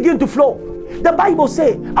 it begin to flow. The Bible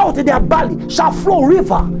says, out of their belly shall flow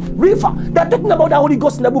river. They're talking about the Holy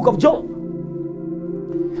Ghost in the book of John.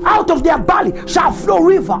 Out of their belly shall flow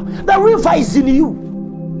river. The river is in you.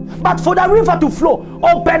 But for the river to flow,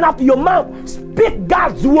 open up your mouth. Speak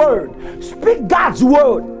God's word. Speak God's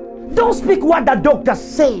word. Don't speak what the doctor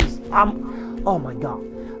says. Oh my God.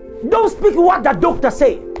 Don't speak what the doctor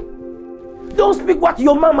say. Don't speak what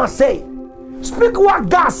your mama say. Speak what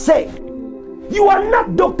God say. You are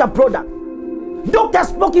not doctor product. Doctor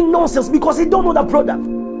speaking nonsense because he don't know the product.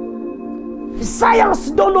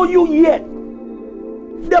 Science don't know you yet.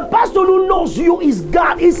 The person who knows you is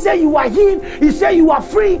God. He say you are healed. He say you are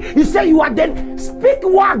free. He say you are dead. Speak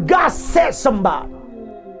what God says, somebody.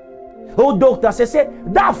 Oh, doctor say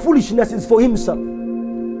that foolishness is for himself.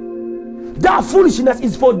 That foolishness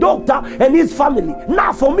is for doctor and his family,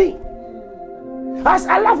 not for me. As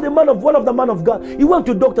I love one of the man of God. He went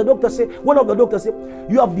to doctor. One of the doctors said,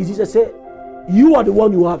 you have disease. I say, you are the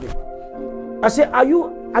one who have it. I say,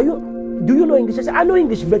 do you know English? I say, I know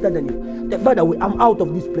English better than you. By the way, I'm out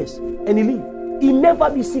of this place. And he leave. He never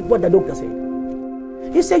be sick, what the doctor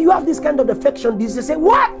said. He said, you have this kind of affection disease. I say,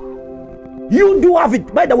 what? You do have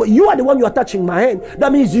it. By the way, you are the one you are touching my hand.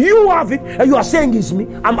 That means you have it and you are saying it's me.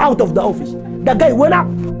 I'm out of the office. The guy went up.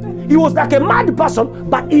 He was like a mad person,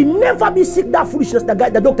 but he never be sick. That foolishness the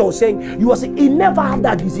doctor was saying, you were saying he never had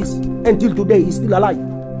that disease until today. He's still alive.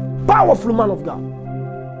 Powerful man of God.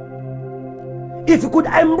 If he could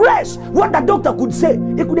embrace what the doctor could say,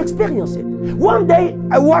 he could experience it. One day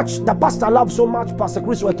I watched the pastor I love so much, Pastor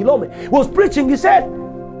Chris Wakilome, was preaching. He said,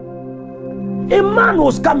 a man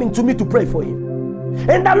was coming to me to pray for him.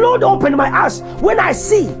 And the Lord opened my eyes. When I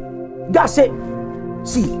see, God said,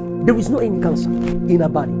 see, there is no any cancer in her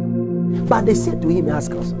body. But they said to him, he has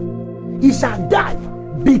cancer. He shall die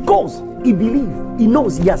because he believes, he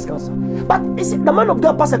knows he has cancer. But the man of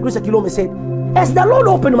God, Pastor Chris Wakilome, said, as the Lord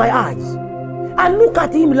opened my eyes, I look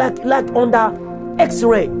at him like on the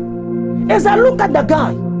x-ray. As I look at the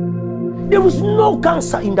guy, there was no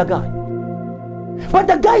cancer in the guy. But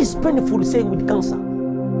the guy is painful saying with cancer.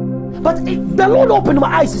 But the Lord opened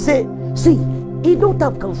my eyes. He said, see, he don't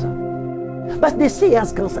have cancer. But they say he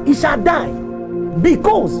has cancer. He shall die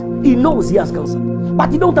because he knows he has cancer.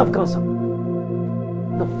 But he don't have cancer.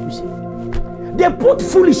 No, you see. They put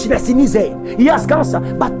foolishness in his head. He has cancer.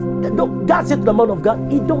 But God said to the man of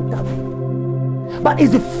God, he don't have it. But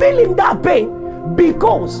he's feeling that pain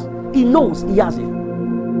because he knows he has it.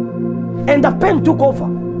 And the pain took over.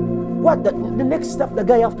 What the next step the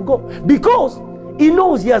guy have to go? Because he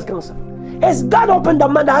knows he has cancer. As God opened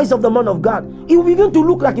the eyes of the man of God, he will begin to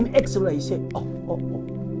look like an x-ray. He said, oh.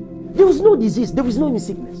 There was no disease. There was no any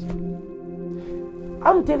sickness.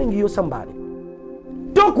 I'm telling you somebody.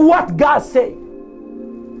 Talk what God said.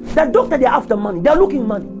 The doctor, they're after money. They're looking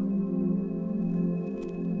money.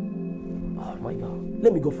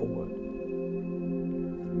 Let me go forward.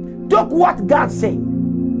 Talk what God say.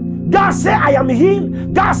 God say I am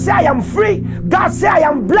healed. God say I am free. God say I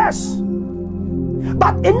am blessed.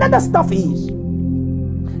 But another stuff is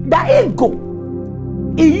the ego.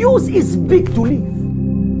 He use his beak to live.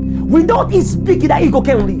 Without his beak, the ego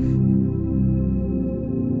can't live.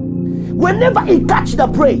 Whenever he catch the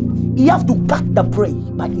prey, he have to cut the prey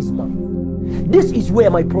by his mouth. This is where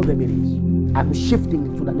my problem is. I'm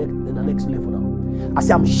shifting to the next level now. I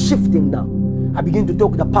say I'm shifting now. I begin to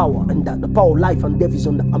talk the power, and the power of life and death is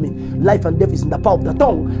on the, life and death is in the power of the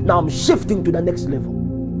tongue. Now I'm shifting to the next level.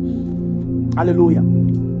 Hallelujah.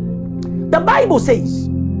 The Bible says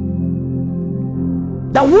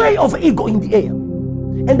the way of ego in the air.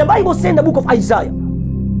 And the Bible says in the book of Isaiah,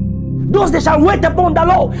 those that shall wait upon the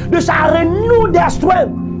Lord, they shall renew their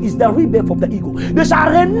strength. Is the rebirth of the ego. They shall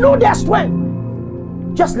renew their strength.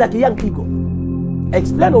 Just like a young ego.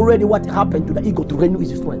 Explain already what happened to the ego to renew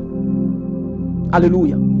his strength.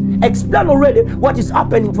 Hallelujah. Explain already what is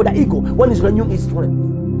happening for the ego when he's renewing his strength.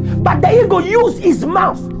 But the ego uses his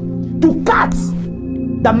mouth to cut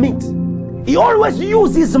the meat. He always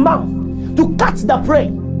uses his mouth to cut the prey.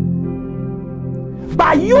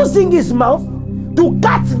 By using his mouth to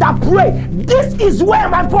cut the prey, this is where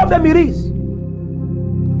my problem is.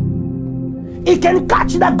 He can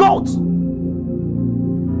catch the goat,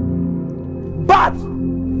 but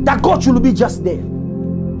the goat should be just there.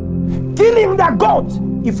 Killing the goat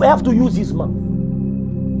if I have to use his mouth.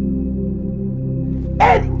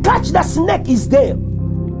 And catch the snake is there,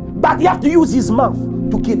 but you have to use his mouth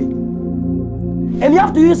to kill it. And you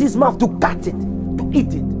have to use his mouth to cut it, to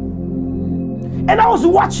eat it. And I was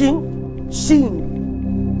seeing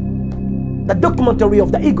the documentary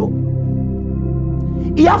of the eagle.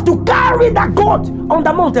 You have to carry the goat on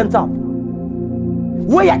the mountaintop,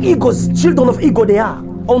 where eagles, children of eagle, they are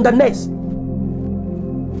on the nest.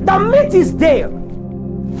 The meat is there,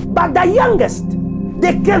 but the youngest,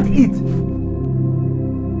 they can't eat.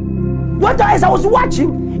 What as I was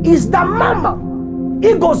watching is the mama,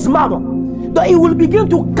 eagle's mama, that he will begin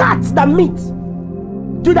to cut the meat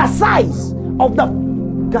to the size of the.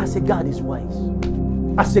 God said, God is wise.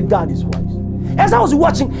 I said, God is wise. As I was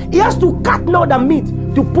watching, he has to cut now the meat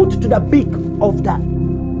to put to the beak of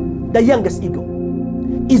the youngest eagle.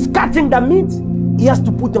 He's cutting the meat, he has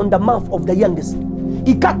to put on the mouth of the youngest.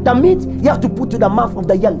 He cut the meat, he has to put to the mouth of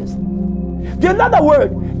the youngest. In other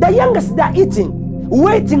words, the youngest, they are eating,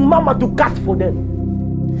 waiting mama to cut for them.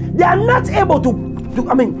 They are not able to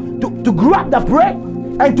grab the prey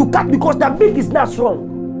and to cut because the beak is not strong.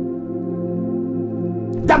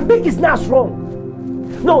 The beak is not strong.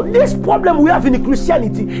 No, this problem we have in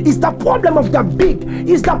Christianity is the problem of the beak.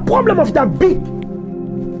 It's the problem of the beak.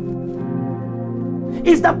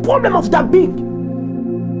 It's the problem of the beak.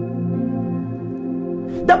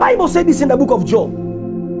 The Bible said this in the book of Job.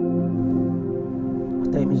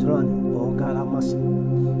 What time is running? Oh God, have mercy.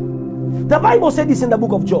 The Bible said this in the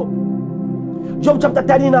book of Job. Job chapter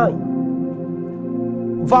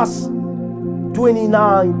 39, verse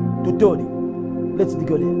 29 to 30. Let's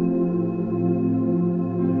go there.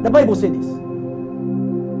 The Bible says this.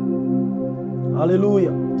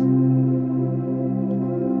 Hallelujah.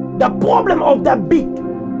 The problem of the beak.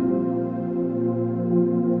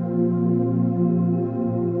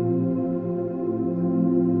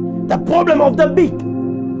 The problem of the beak.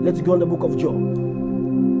 Let's go in the book of Job.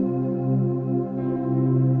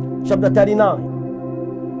 Chapter 39.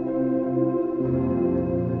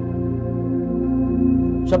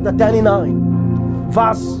 Chapter 39.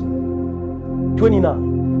 Verse 29.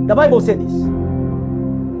 The Bible said this.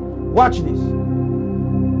 Watch this.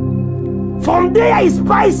 From there he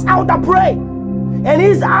spies out the prey, and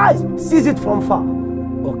his eyes sees it from far.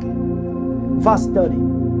 Okay. Verse 30.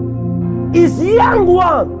 His young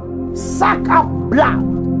one suck up blood.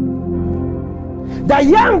 The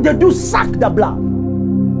young, they do suck the blood.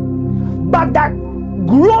 But the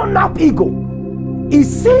grown-up eagle, he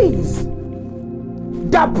sees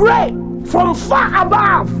the prey from far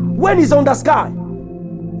above when he's on the sky.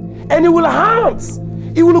 And he will hunt.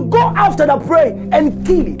 He will go after the prey and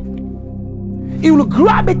kill it. He will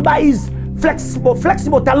grab it by his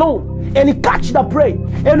flexible talon and he catch the prey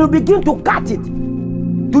and will begin to cut it,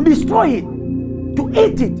 to destroy it, to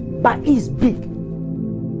eat it by his beak.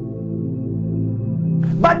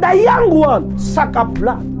 But the young one suck up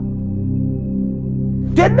blood.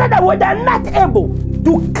 In other words, they are not able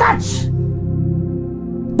to catch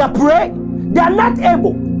the prey. They are not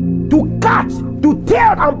able to cut, to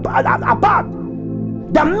tear apart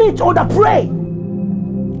the meat or the prey.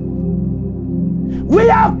 We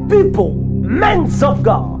have people, men of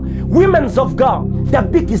God, women of God, their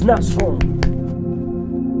beak is not strong.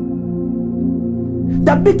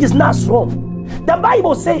 The beak is not strong. The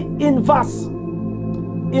Bible says in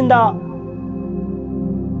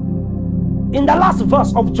the last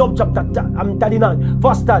verse of Job chapter 39,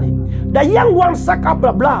 verse 30, the young one suck up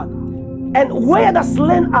the blood, and where the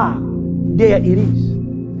slain are, there it is.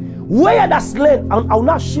 Where the slain, I'll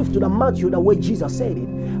not shift to the Matthew the way Jesus said it.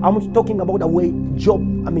 I'm talking about the way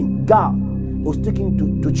God was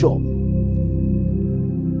speaking to Job.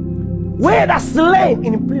 Where the slain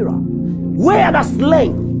in plural, where the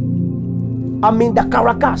slain, the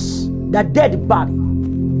carcass, the dead body,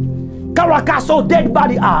 carcass or dead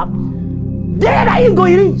body are, there the ego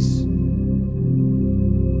it is.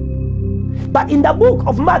 But in the book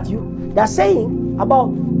of Matthew, they're saying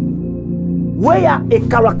about where a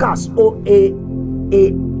carcass or a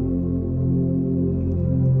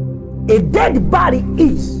dead body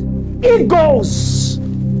is, egos,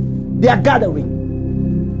 they are gathering.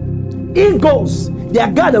 Egos, they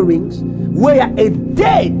are gatherings where a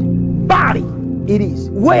dead body it is,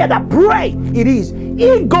 where the prey it is.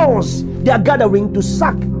 Egos, they are gathering to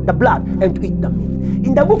suck the blood and to eat the meat.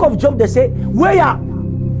 In the book of Job, they say where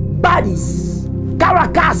bodies,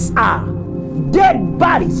 carcass are, dead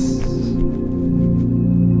bodies.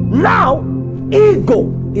 Now,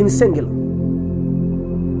 ego in singular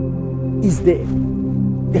is there.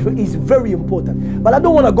 It's very important. But I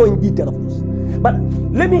don't want to go in detail of this. But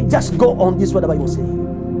let me just go on this what the Bible says.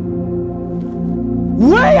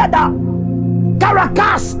 Where the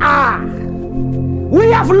carcass are,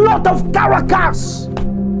 we have a lot of carcass.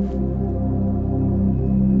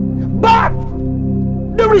 But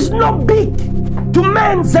there is no beak to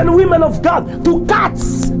men and women of God, to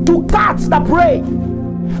cats that pray.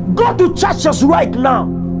 Go to churches right now.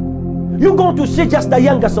 You're going to see just the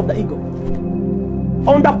youngest of the ego.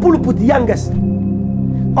 On the pulpit, youngest.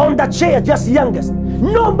 On the chair, just youngest.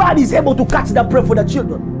 Nobody is able to catch the prayer for the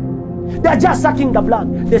children. They're just sucking the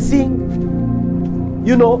blood. They sing,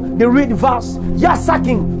 they read verse, just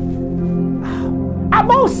sucking.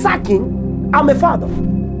 About sucking, I'm a father.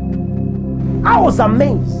 I was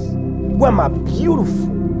amazed when my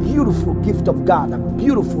beautiful gift of God, a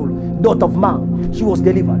beautiful daughter of man, she was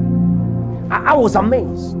delivered. I was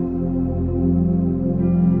amazed.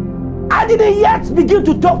 I didn't yet begin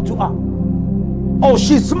to talk to her. Oh,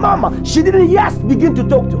 she's mama. She didn't yet begin to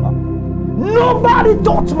talk to her. Nobody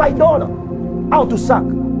taught my daughter how to suck.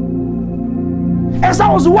 As I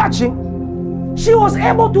was watching, she was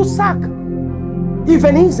able to suck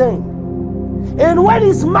even his hand. And when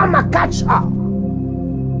his mama catch her,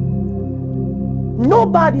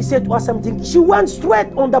 nobody said to her something. She went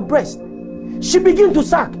straight on the breast. She began to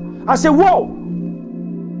suck. I said, whoa.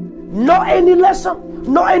 Not any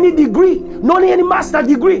lesson, not any degree, not any master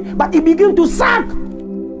degree, but he began to suck.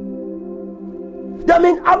 I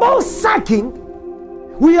mean, about sucking,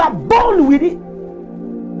 we are born with it.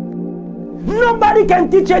 Nobody can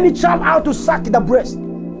teach any child how to suck the breast.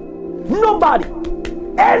 Nobody.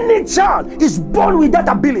 Any child is born with that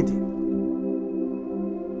ability.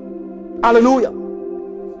 Hallelujah.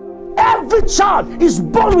 Every child is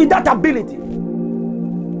born with that ability.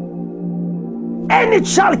 Any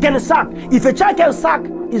child can suck. If a child can suck,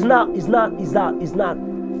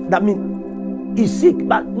 that means he's sick.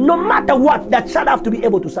 But no matter what, that child have to be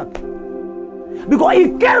able to suck. Because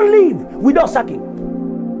he can't live without sucking.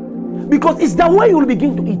 Because it's the way you will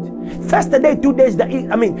begin to eat. First day, 2 days, the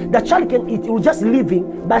child can eat. He will just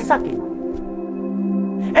living by sucking.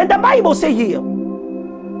 And the Bible says here,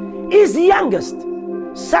 his youngest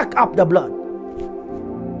suck up the blood.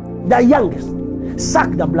 The youngest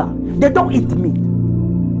suck the blood. They don't eat meat.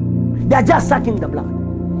 They're just sucking the blood.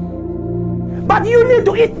 But you need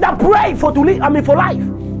to eat the prey for life.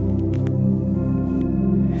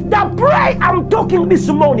 The prey I'm talking this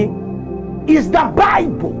morning is the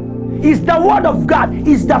Bible. Is the word of God.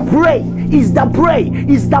 Is the prey. Is the prey.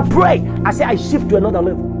 Is the prey. I say I shift to another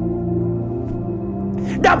level.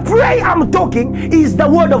 The prey I'm talking is the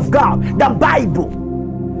word of God, the Bible.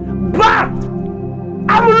 But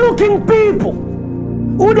I'm looking people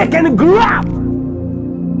who they can grab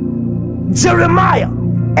Jeremiah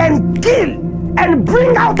and kill and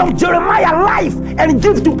bring out of Jeremiah life and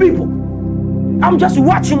give to people. I'm just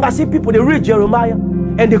watching. I see people, they read Jeremiah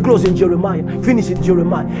and they close in Jeremiah, finish in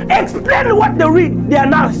Jeremiah. Explain what they read, they are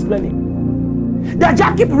not explaining. They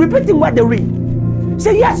just keep repeating what they read.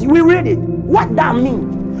 Say, yes, we read it. What that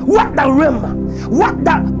means? What the rhema? What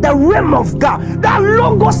the rhema of God? That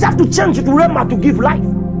logos have to change to rhema to give life.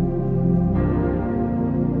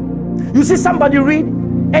 You see somebody read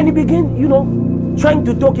and he begin, trying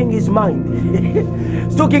to talk in his mind.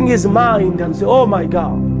 Talking his mind and say, oh my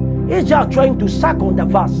God. He's just trying to suck on the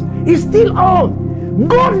verse. He's still on.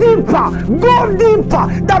 Go deeper. Go deeper.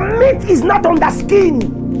 The meat is not on the skin.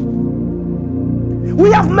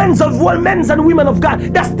 We have men and women of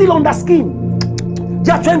God that's still on the skin.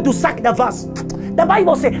 They are trying to sack the verse. The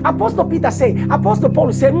Bible says, Apostle Peter say, Apostle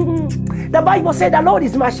Paul say, the Bible said, the Lord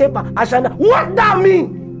is my shepherd. What that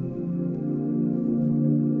mean?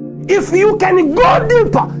 If you can go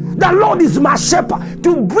deeper, the Lord is my shepherd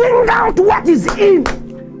to bring out what is in.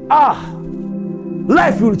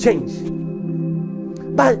 Life will change.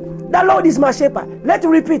 But the Lord is my shepherd. Let's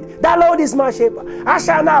repeat. The Lord is my shepherd. I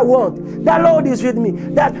shall not want. The Lord is with me.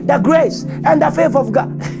 The grace and the faith of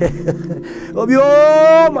God.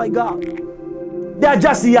 Oh my God. They are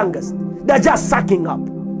just the youngest. They are just sucking up.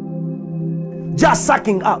 Just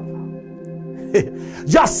sucking up.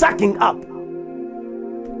 Just sucking up.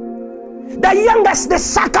 The youngest, they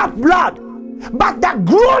suck up blood. But the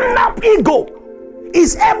grown-up ego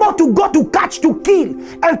is able to go to catch, to kill,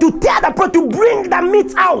 and to tear the prey, to bring the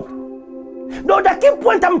meat out. No, the key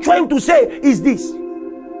point I'm trying to say is this.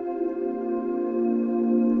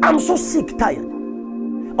 I'm so sick, tired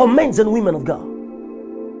of men and women of God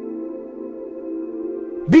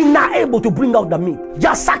being not able to bring out the meat,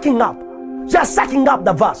 just sucking up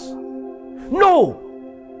the verse. No,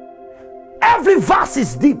 every verse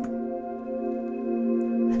is deep.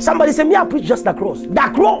 Somebody say, me, I preach just the cross.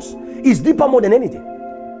 The cross is deeper more than anything.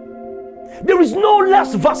 There is no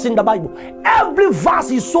less verse in the Bible. Every verse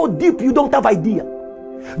is so deep you don't have idea.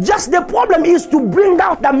 Just the problem is to bring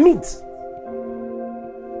out the meat.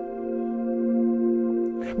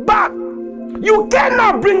 But you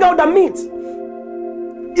cannot bring out the meat.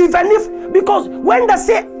 Even if, because when they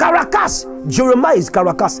say Caracas, Jeremiah is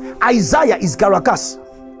Caracas, Isaiah is Caracas,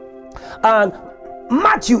 and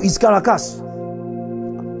Matthew is Caracas.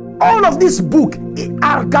 All of this book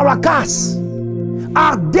are Caracas,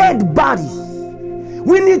 are dead body.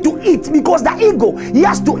 We need to eat because the ego, he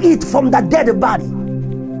has to eat from the dead body.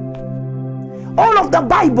 All of the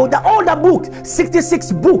Bible, all the books,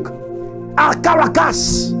 66 books are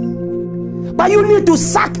Caracas. But you need to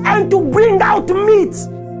suck and to bring out meat.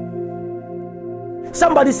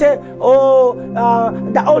 Somebody say, oh,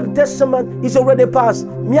 the Old Testament is already past.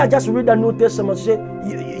 Me, I just read the New Testament. Say,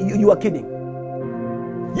 you are kidding.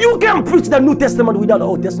 You can't preach the New Testament without the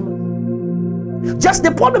Old Testament. Just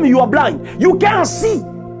the problem, you are blind. You can't see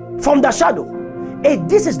from the shadow. Hey,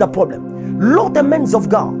 this is the problem. Lot of men of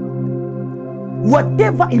God,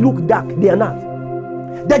 whatever it look dark, they are not.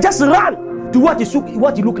 They just run to what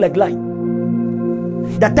it look like light.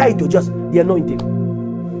 The title, just the anointing.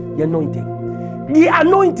 The anointing. The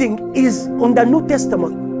anointing is on the New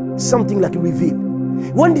Testament something like revealed.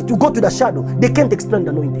 When you go to the shadow, they can't explain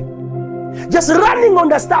the anointing. Just running on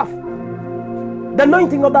the staff. The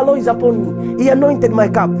anointing of the Lord is upon me. He anointed my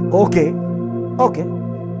cup. Okay.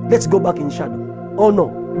 Let's go back in shadow. Oh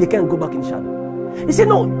no, they can't go back in shadow. He said,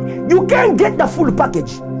 no, you can't get the full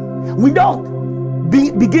package without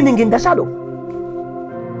beginning in the shadow.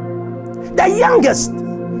 The youngest,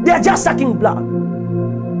 they are just sucking blood.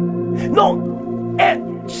 No,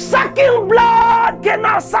 sucking blood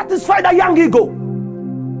cannot satisfy the young ego.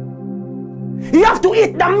 You have to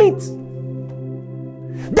eat the meat.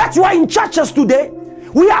 That's why in churches today,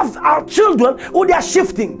 we have our children who they are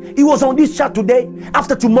shifting. He was on this church today,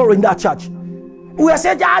 after tomorrow in that church. We are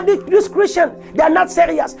saying, this Christian, they are not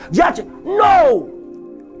serious. Judge, no.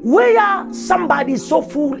 Where somebody is so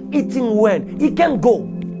full eating when he can go.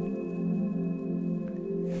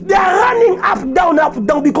 They are running up,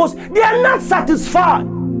 down because they are not satisfied.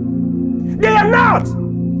 They are not.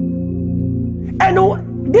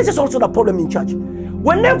 And this is also the problem in church.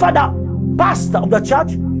 Whenever the pastor of the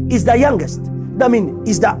church is the youngest, that means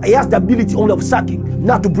he has the ability only of sucking,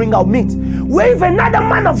 not to bring out meat. Where if another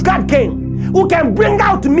man of God came who can bring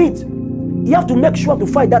out meat, you have to make sure to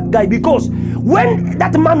fight that guy, because when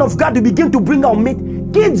that man of God will begin to bring out meat,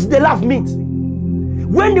 kids, they love meat.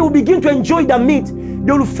 When they will begin to enjoy the meat,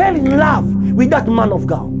 they will fall in love with that man of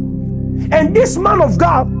God. And this man of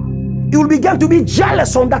God, he will begin to be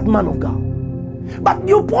jealous on that man of God. But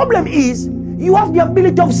your problem is, you have the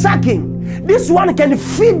ability of sucking. This one can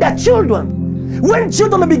feed the children. When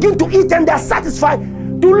children begin to eat and they are satisfied,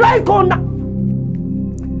 to like on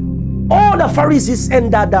all the Pharisees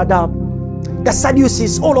and the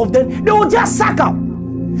Sadducees, all of them, they will just suck up.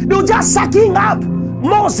 They will just sucking up.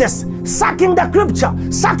 Moses sucking the scripture,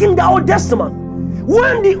 sucking the Old Testament.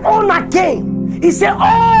 When the owner came, he said,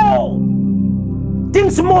 oh,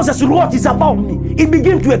 things Moses wrote is about me. He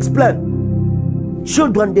began to explain.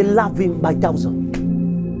 Children, they love him by thousands.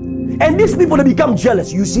 And these people, they become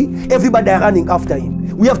jealous. You see, everybody are running after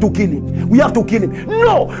him. We have to kill him. We have to kill him.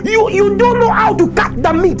 No, you don't know how to cut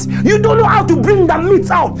the meat. You don't know how to bring the meat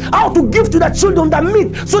out, how to give to the children the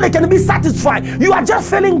meat so they can be satisfied. You are just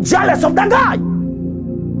feeling jealous of the guy.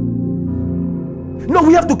 No,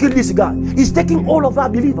 we have to kill this guy. He's taking all of our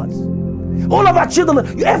believers, all of our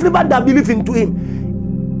children, everybody that believes into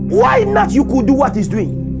him. Why not you could do what he's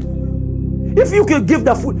doing? If you could give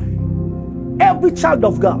the food, every child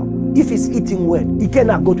of God, if he's eating well, he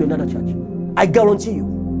cannot go to another church. I guarantee you.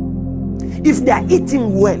 If they are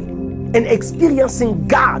eating well and experiencing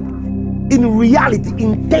God in reality,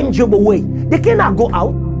 in tangible way, they cannot go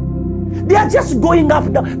out. They are just going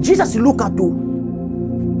after. Jesus looked at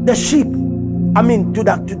the sheep. I mean, to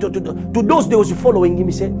those that was following him,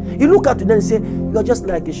 he looked at them and said, "You are just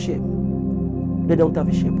like a sheep. They don't have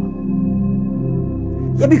a shepherd."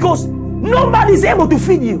 Yeah, because nobody is able to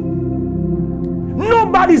feed you.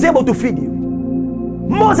 Nobody is able to feed you.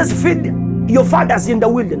 Moses fed your fathers in the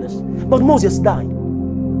wilderness, but Moses died.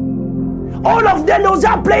 All of them was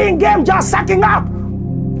just playing games, just sucking up.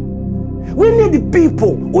 We need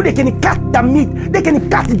people who they can cut the meat. They can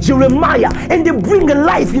cut Jeremiah and they bring a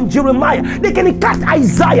life in Jeremiah. They can cut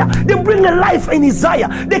Isaiah. They bring a life in Isaiah.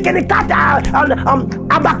 They can cut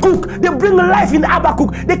Habakkuk. They bring a life in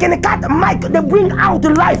Habakkuk. They can cut Mike. They bring out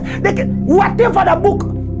life. They can, whatever the book.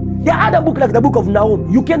 The other book, like the book of Nahum,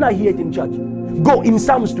 you cannot hear it in church. Go in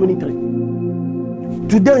Psalms 23.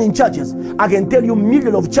 Today in churches, I can tell you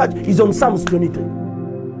million of church is on Psalms 23.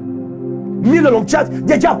 Million of church,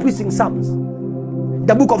 they're just preaching Psalms.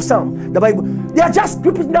 The book of Psalms, the Bible. They are just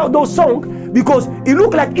repeating out those songs because it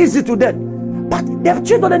looks like easy to them. But their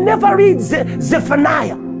children, they never read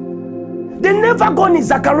Zephaniah. They never go in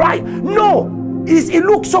Zechariah. No, it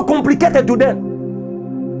looks so complicated to them.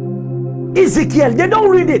 Ezekiel, they don't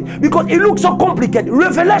read it because it looks so complicated.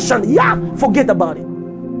 Revelation, yeah, forget about it.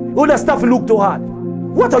 All that stuff look too hard.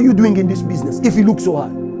 What are you doing in this business if it looks so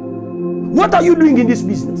hard? What are you doing in this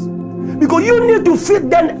business? Because you need to feed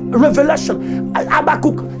them Revelation,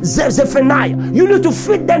 Habakkuk, Zephaniah. You need to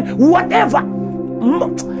feed them whatever.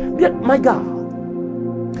 My God,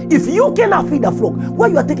 if you cannot feed the flock, why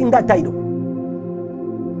you are taking that title?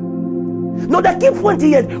 No, the key point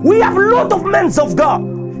here, we have a lot of men of God.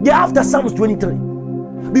 They're after Psalms 23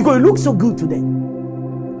 because it looks so good to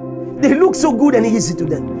them. They look so good and easy to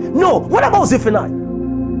them. No, what about Zephaniah?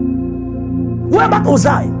 What about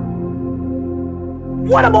Hosea?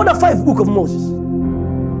 What about the 5 books of Moses?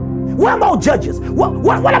 What about Judges?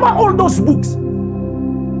 What about all those books?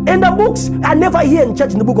 And the books I never hear in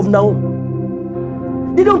church in the book of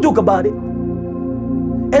Nahum. They don't talk about it.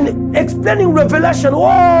 And explaining Revelation,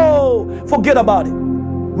 whoa, forget about it.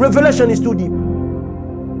 Revelation is too deep.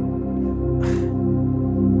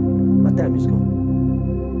 My time is gone.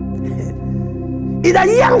 It's a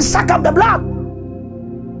young suck of the blood.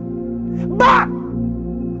 But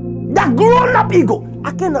the grown-up ego,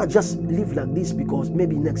 I cannot just live like this because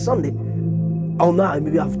maybe next Sunday or now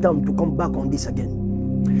maybe I have time to come back on this again.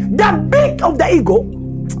 The beak of the ego,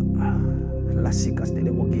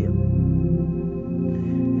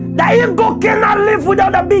 the ego cannot live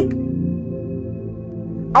without the beak.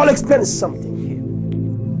 I'll explain something here.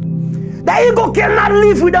 The ego cannot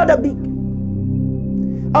live without the beak.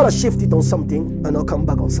 I'll shift it on something and I'll come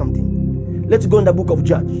back on something. Let's go in the book of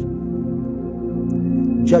Judge.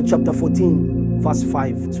 Judge chapter 14, verse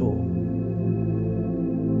 5 to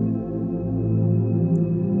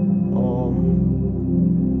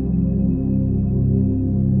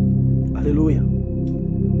hallelujah.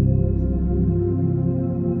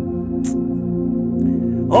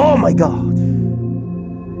 Oh my God.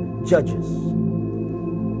 Judges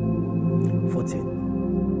 14.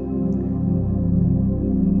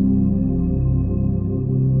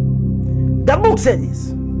 The book says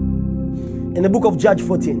this in the book of Judge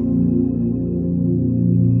 14.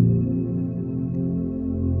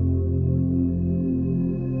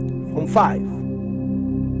 From 5.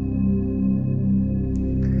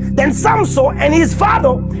 Then Samson and his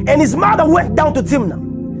father and his mother went down to Timnah.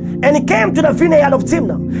 And he came to the vineyard of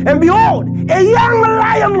Timnah. And behold, a young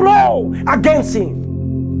lion roared against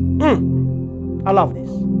him. I love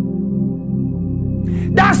this.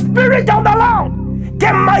 The Spirit of the Lord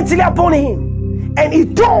came mightily upon him. And he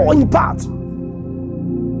tore in parts.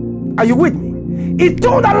 Are you with me? He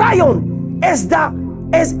tore the lion as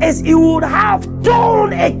he would have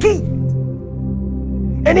torn a kid.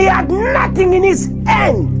 And he had nothing in his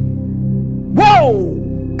hand. Whoa!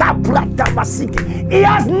 He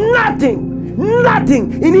has nothing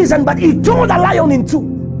in his hand, but he tore the lion in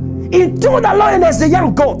two. He tore the lion as a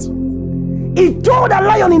young goat. He tore the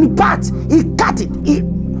lion in parts. He cut it.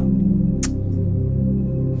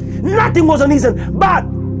 Nothing was on his hand. But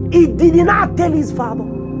he did not tell his father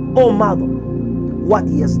or mother what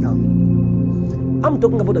he has done. I'm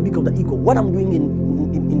talking about the book of the ego. What I'm doing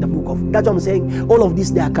in the book of, that's what I'm saying. All of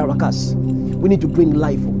this, they are caracas. We need to bring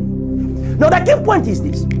life on. Now the key point is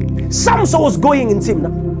this. Samson was going in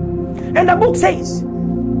Timnah, and the book says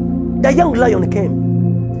the young lion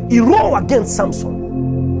came. He roared against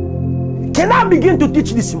Samson. Can I begin to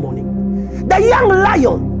teach this morning? The young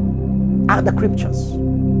lion are the scriptures.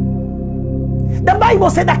 The Bible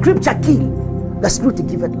said the scripture kill, the spirit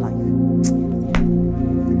giveth life.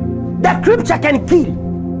 The scripture can kill.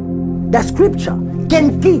 The scripture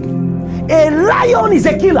can kill. A lion is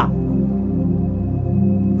a killer.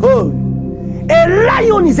 Oh, a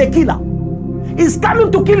lion is a killer. He's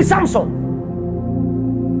coming to kill Samson.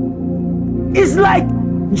 It's like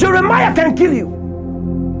Jeremiah can kill you.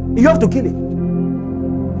 You have to kill it.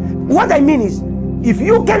 What I mean is, if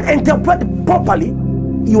you can interpret properly,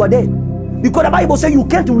 you are dead. Because the Bible says you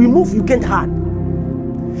can't remove, you can't add.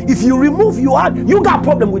 If you remove, you add, you got a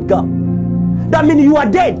problem with God. That means you are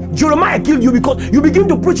dead. Jeremiah killed you because you begin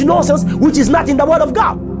to preach nonsense which is not in the word of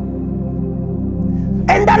God.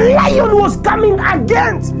 And the lion was coming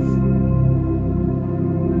against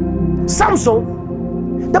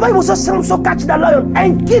Samson. The Bible says Samson catch the lion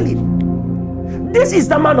and kill it. This is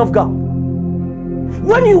the man of God.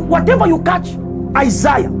 When you, whatever you catch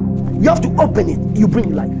Isaiah, you have to open it, you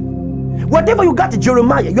bring life. Whatever you got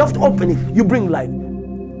Jeremiah, you have to open it, you bring life.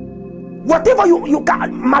 Whatever you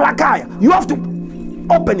got Malachi, you have to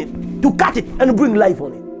open it, to cut it and bring life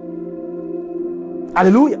on it.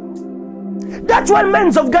 Hallelujah. That's what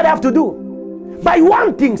men of God have to do. By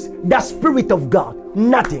one thing, the Spirit of God,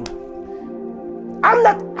 nothing.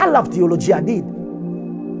 I love theology, I did.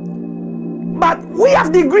 But we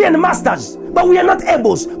have degree and masters, but we are not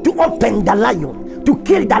able to open the lion, to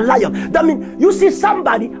kill the lion. That means, you see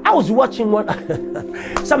somebody, I was watching one,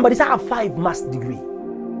 somebody said I have 5 master's degree.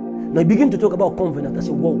 Now I begin to talk about covenant. I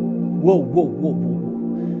say, whoa.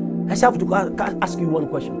 I say, I have to ask you one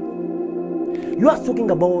question. You are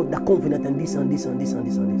talking about the covenant and this and this and this and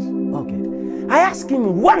this and this. Okay. I asked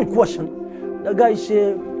him one question. The guy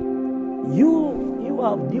said, you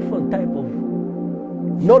have different type of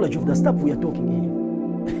knowledge of the stuff we are talking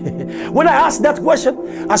here. When I asked that question,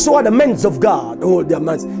 I saw the men of God, all the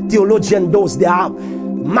men, theologians, those they have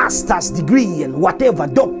master's degree and whatever,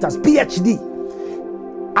 doctors, PhD.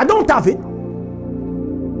 I don't have it.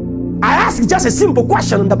 I asked just a simple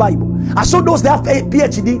question in the Bible. I saw those that have a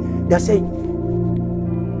PhD, they say,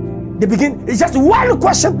 they begin, it's just one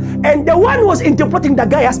question, and the one was interpreting the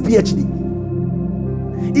guy as PhD.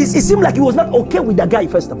 It seemed like he was not okay with the guy,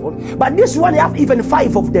 first of all. But this one, have even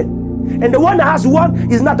 5 of them. And the one that has 1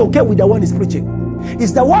 is not okay with the one he's preaching.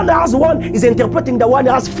 It's the one that has 1 is interpreting the one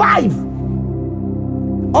that has 5.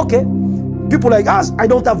 Okay. People like us, I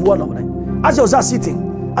don't have 1 of them. As I was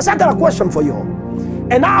sitting, I said, I got a question for you.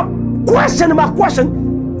 And I question my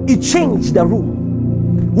question, it changed the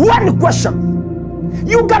room. One question.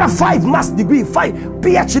 You got a 5 master's degree, 5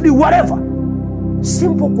 PhD, whatever.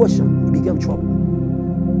 Simple question, it became trouble.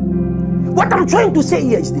 What I'm trying to say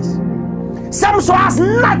here is this. Samson has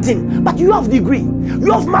nothing, but you have degree.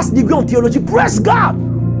 You have master's degree on theology. Praise God.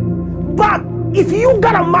 But if you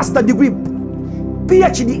got a master's degree,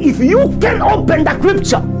 PhD, if you can open the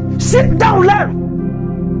scripture, sit down, learn.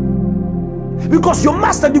 Because your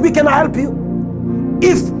master's degree cannot help you.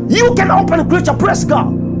 If you can open the scripture, praise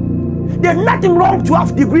God. There's nothing wrong to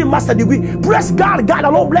have degree, master degree. Praise God, God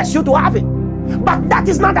alone bless you to have it. But that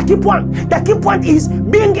is not the key point. The key point is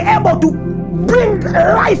being able to bring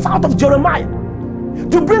life out of Jeremiah.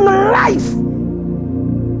 To bring life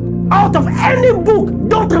out of any book.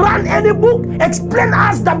 Don't run any book. Explain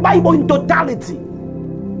us the Bible in totality.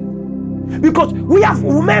 Because we have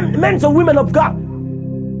men and women of God.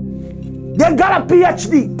 They got a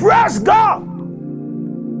PhD. Praise God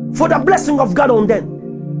for the blessing of God on them.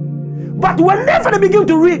 But whenever they begin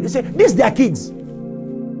to read, they say, these their kids.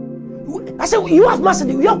 I say, you have master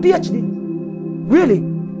degree, you have PhD. Really?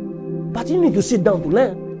 But you need to sit down to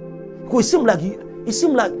learn. Because it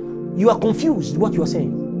seems like you are confused what you are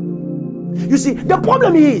saying. You see, the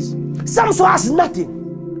problem is, Samson has nothing.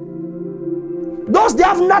 Those that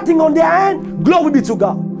have nothing on their hand, glory be to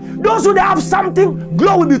God. Those who have something,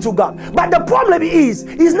 glory be to God. But the problem is,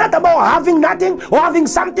 it's not about having nothing or having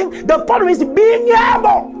something. The problem is being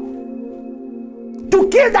able to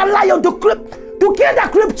kill the lion, to kill the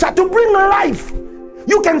scripture, to bring life.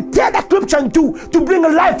 You can tear the scripture in two to bring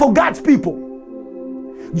life for God's people.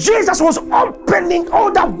 Jesus was opening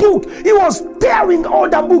all the book. He was tearing all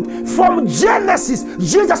the book from Genesis.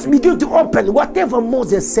 Jesus began to open whatever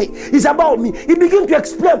Moses said is about me. He began to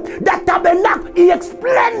explain that tabernacle. He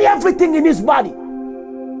explained everything in his body.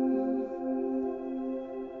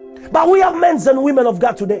 But we have men and women of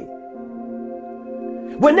God today.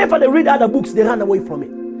 Whenever they read other books, they run away from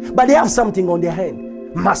it. But they have something on their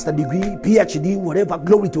hand. Master degree, PhD, whatever,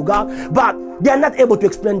 glory to God. But they are not able to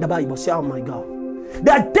explain the Bible. Say, oh my God.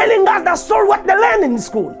 They are telling us the story what they learn in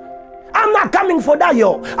school. I'm not coming for that,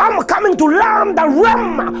 yo. I'm coming to learn the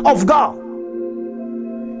realm of God.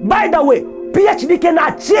 By the way, PhD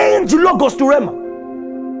cannot change logos to Rema.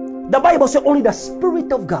 The Bible says only the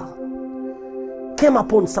Spirit of God came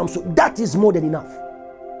upon Samson. That is more than enough.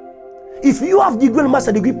 If you have degree and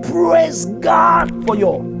master degree, praise God for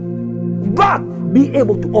you. But be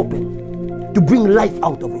able to open, to bring life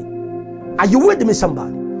out of it. Are you with me,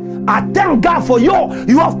 somebody? I thank God for you.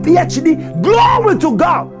 You have PhD. Glory to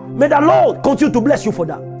God. May the Lord continue to bless you for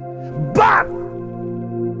that. But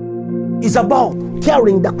it's about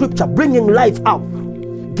carrying the scripture, bringing life out,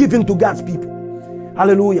 giving to God's people.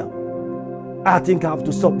 Hallelujah. I think I have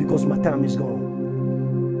to stop because my time is gone.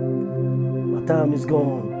 My time is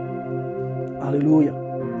gone. Hallelujah.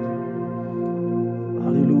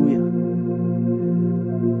 Hallelujah.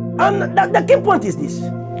 And the key point is this.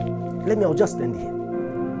 Let me, I'll just stand here.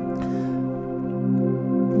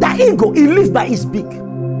 The ego, it lives by its beak.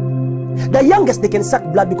 The youngest, they can suck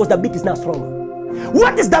blood because the beak is not stronger.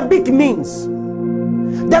 What does the beak means?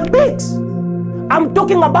 The beaks I'm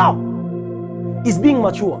talking about is being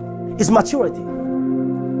mature. Is maturity.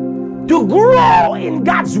 To grow in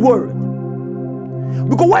God's word.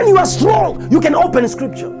 Because when you are strong, you can open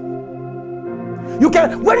scripture. You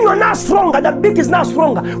can, when you are not stronger, the beak is not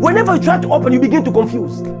stronger. Whenever you try to open, you begin to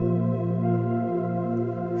confuse.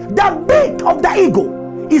 The beak of the ego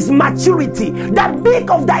is maturity. The beak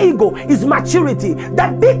of the ego is maturity.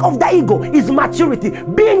 The beak of the ego is maturity.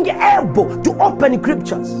 Being able to open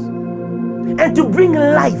scriptures and to bring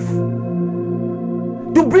life.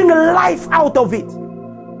 To bring life out of it.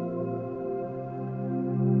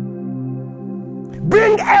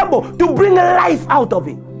 Being able to bring life out of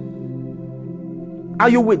it. Are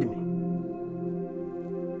you with me?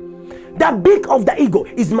 The beak of the ego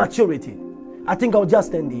is maturity. I think I'll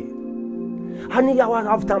just end here. Honey, I won't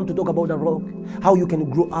have time to talk about the rock, how you can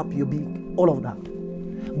grow up your beak, all of that.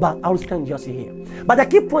 But I'll stand just here. But the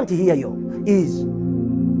key point here, yo, is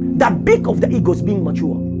the beak of the ego is being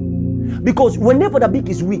mature. Because whenever the beak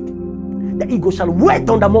is weak, the ego shall wait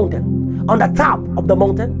on the mountain, on the top of the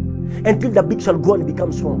mountain, until the beak shall grow and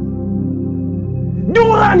become strong. Don't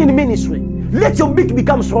run in ministry. Let your beak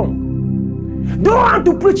become strong. Don't run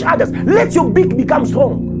to preach others. Let your beak become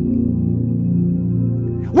strong.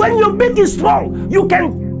 When your beak is strong, you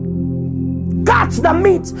can cut the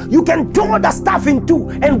meat. You can throw the stuff in two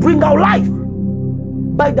and bring out life.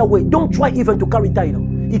 By the way, don't try even to carry title.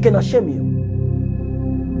 It can shame you.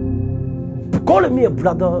 Call me a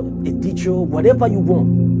brother, a teacher, whatever you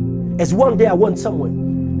want. As one day I went somewhere,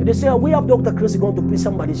 and they say, oh, we have Dr. Chris going to preach.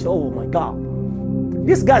 Somebody say, oh my God,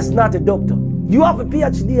 this guy's not a doctor. You have a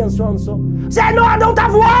PhD and so and so. Say, no, I don't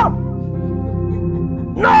have one.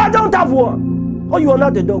 No, I don't have one. Oh, you are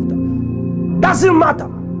not a doctor. Doesn't matter.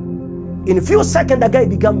 In a few seconds, the guy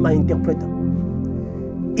became my interpreter.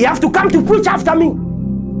 He have to come to preach after me.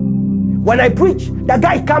 When I preach, the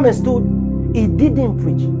guy come and stood. He didn't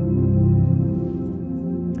preach.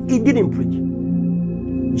 He didn't preach.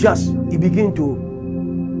 Just, he began to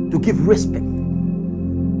give respect.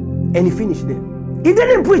 And he finished there. He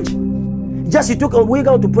didn't preach. Just he took a way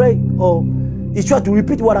out to pray, or he tried to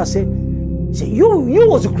repeat what I said. Say, you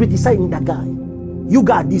was criticizing that guy. You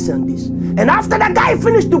got this and this. And after the guy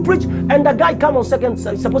finished to preach, and the guy come on second,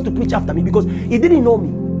 supposed to preach after me because he didn't know me.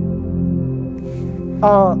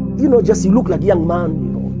 You know, just you look like a young man, you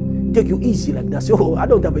know, take you easy like that. So I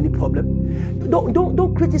don't have any problem.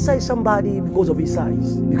 Don't criticize somebody because of his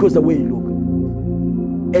size, because the way he look.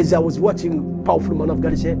 As I was watching Powerful Man of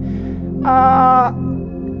God, he said, I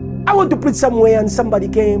want to preach somewhere, and somebody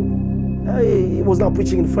came. He was not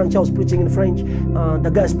preaching in French. I was preaching in French. The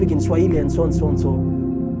guy speaking Swahili and so on, so on, so.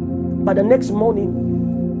 But the next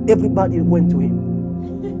morning, everybody went to him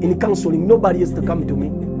in counseling. Nobody used to come to me.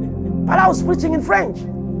 But I was preaching in French,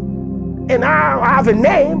 and I have a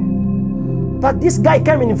name. But this guy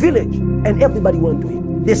came in a village, and everybody went to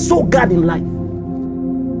him. They saw God in life.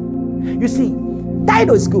 You see,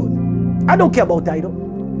 title is good. I don't care about title.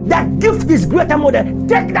 That gift is greater more than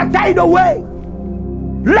take the title away.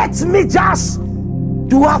 Let me just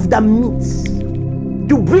to have the meat,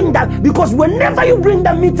 to bring that, because whenever you bring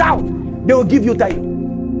the meat out, they will give you title.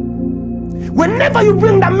 Whenever you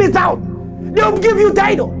bring that myth out, they'll give you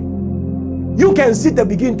title. You can sit and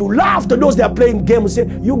begin to laugh to those that are playing games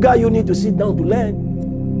and say, you guys, you need to sit down to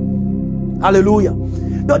learn. Hallelujah.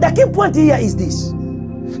 Now, the key point here is this.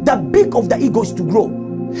 The beak of the eagle is to grow.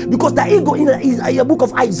 Because the eagle in the book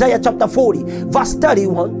of Isaiah chapter 40, verse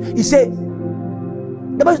 31, he said,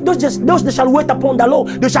 those that shall wait upon the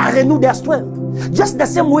Lord, they shall renew their strength. Just the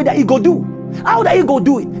same way the eagle do. How the eagle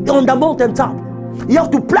do it? On the mountaintop. You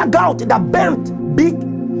have to plug out the bent beak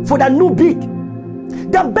for the new beak.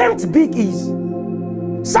 The bent beak is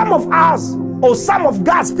some of us or some of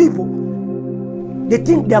God's people, they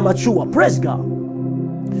think they are mature. Praise God.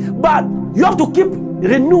 But you have to keep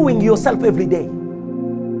renewing yourself every day.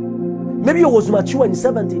 Maybe you was mature in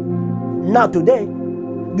 70, not today,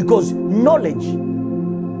 because knowledge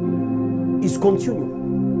is continual.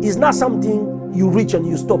 It's not something you reach and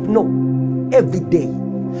you stop. No, every day.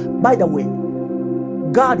 By the way,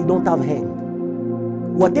 God don't have hand.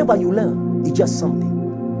 Whatever you learn is just something.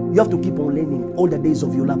 You have to keep on learning all the days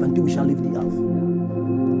of your life until we shall leave the earth.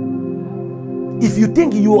 If you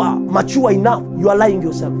think you are mature enough, you are lying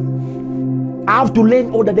yourself. I have to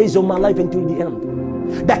learn all the days of my life until the end.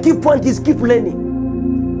 The key point is keep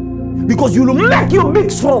learning, because you will make you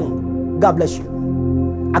big strong. God bless you.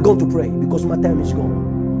 I'm going to pray because my time is gone.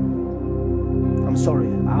 I'm sorry,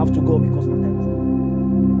 I have to go because my time is gone.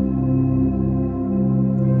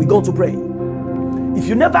 We're going to pray. If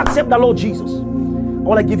you never accept the Lord Jesus, I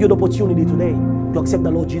want to give you the opportunity today to accept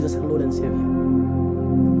the Lord Jesus as Lord and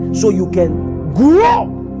Savior, so you can grow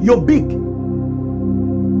your beak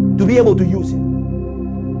to be able to use it.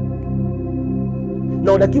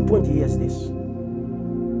 Now the key point here is this.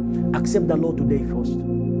 Accept the Lord today first,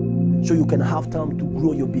 so you can have time to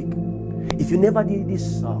grow your beak. If you never did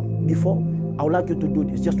this before, I would like you to do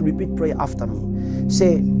this. Just repeat prayer after me.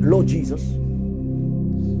 Say, Lord Jesus,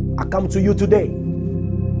 I come to you today.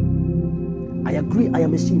 I agree I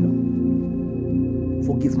am a sinner.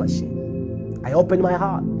 Forgive my sin. I open my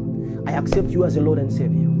heart. I accept you as a Lord and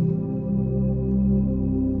Savior.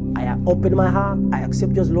 I open my heart. I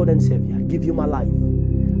accept you as Lord and Savior. I give you my life.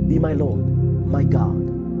 Be my Lord, my God.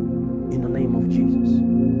 In the name of Jesus.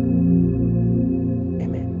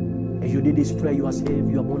 Amen. As you did this prayer, you are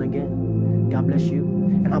saved. You are born again. God bless you.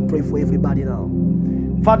 And I pray for everybody now.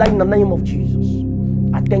 Father, in the name of Jesus,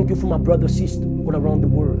 I thank you for my brother, sister, all around the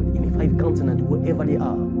world, in the 5 continents, wherever they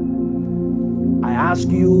are. I ask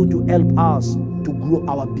you to help us to grow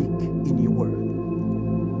our beak in your word.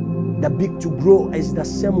 The beak to grow is the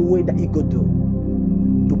same way the eagle do.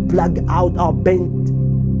 To plug out our bent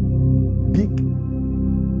beak,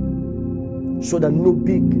 so the new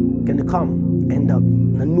beak can come, and the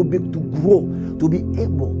new beak to grow, to be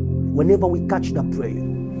able, whenever we catch the prey,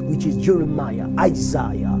 which is Jeremiah,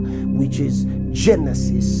 Isaiah, which is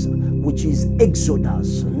Genesis, which is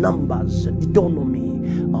Exodus, Numbers, Deuteronomy,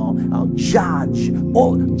 Judge,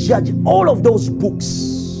 all of those books,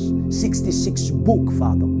 66 book,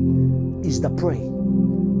 Father, is the prey.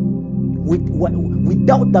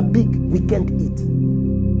 Without the beak, we can't eat.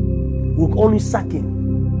 We're only sucking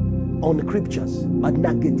on the scriptures, but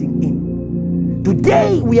not getting in.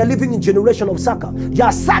 Today, we are living in a generation of sucker. You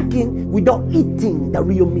are sucking without eating the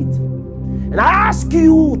real meat. And I ask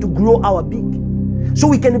you to grow our beak, so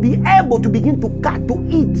we can be able to begin to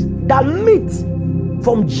eat the meat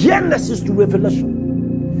from Genesis to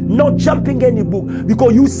Revelation. Not jumping any book,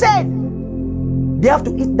 because you said they have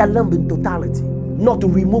to eat the lamb in totality, not to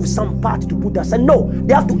remove some part to put aside. No,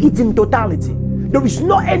 they have to eat in totality. There is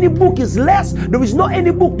no any book is less. There is no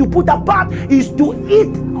any book to put apart. Is to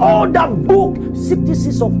eat all the book,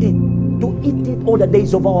 66 of it, to eat it all the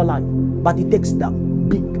days of our life. But it takes the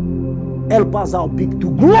beak. Help us our beak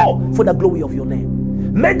to grow for the glory of your name.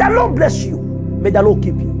 May the Lord bless you. May the Lord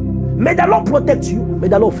keep you. May the Lord protect you. May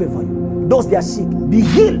the Lord favor you. Those that are sick, be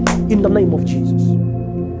healed in the name of Jesus.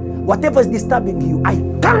 Whatever is disturbing you, I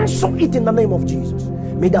cancel it in the name of Jesus.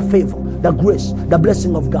 May the favor, the grace, the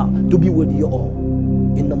blessing of God to be with you all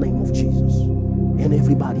in the name of Jesus. And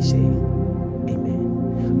everybody say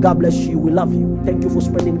amen. God bless you. We love you. Thank you for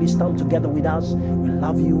spending this time together with us. We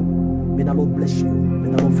love you. May the Lord bless you.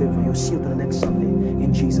 May the Lord favor you. See you to the next Sunday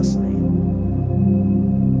in Jesus'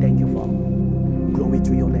 name. Thank you, Father. Glory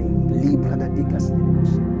to your name. Libra da dicas.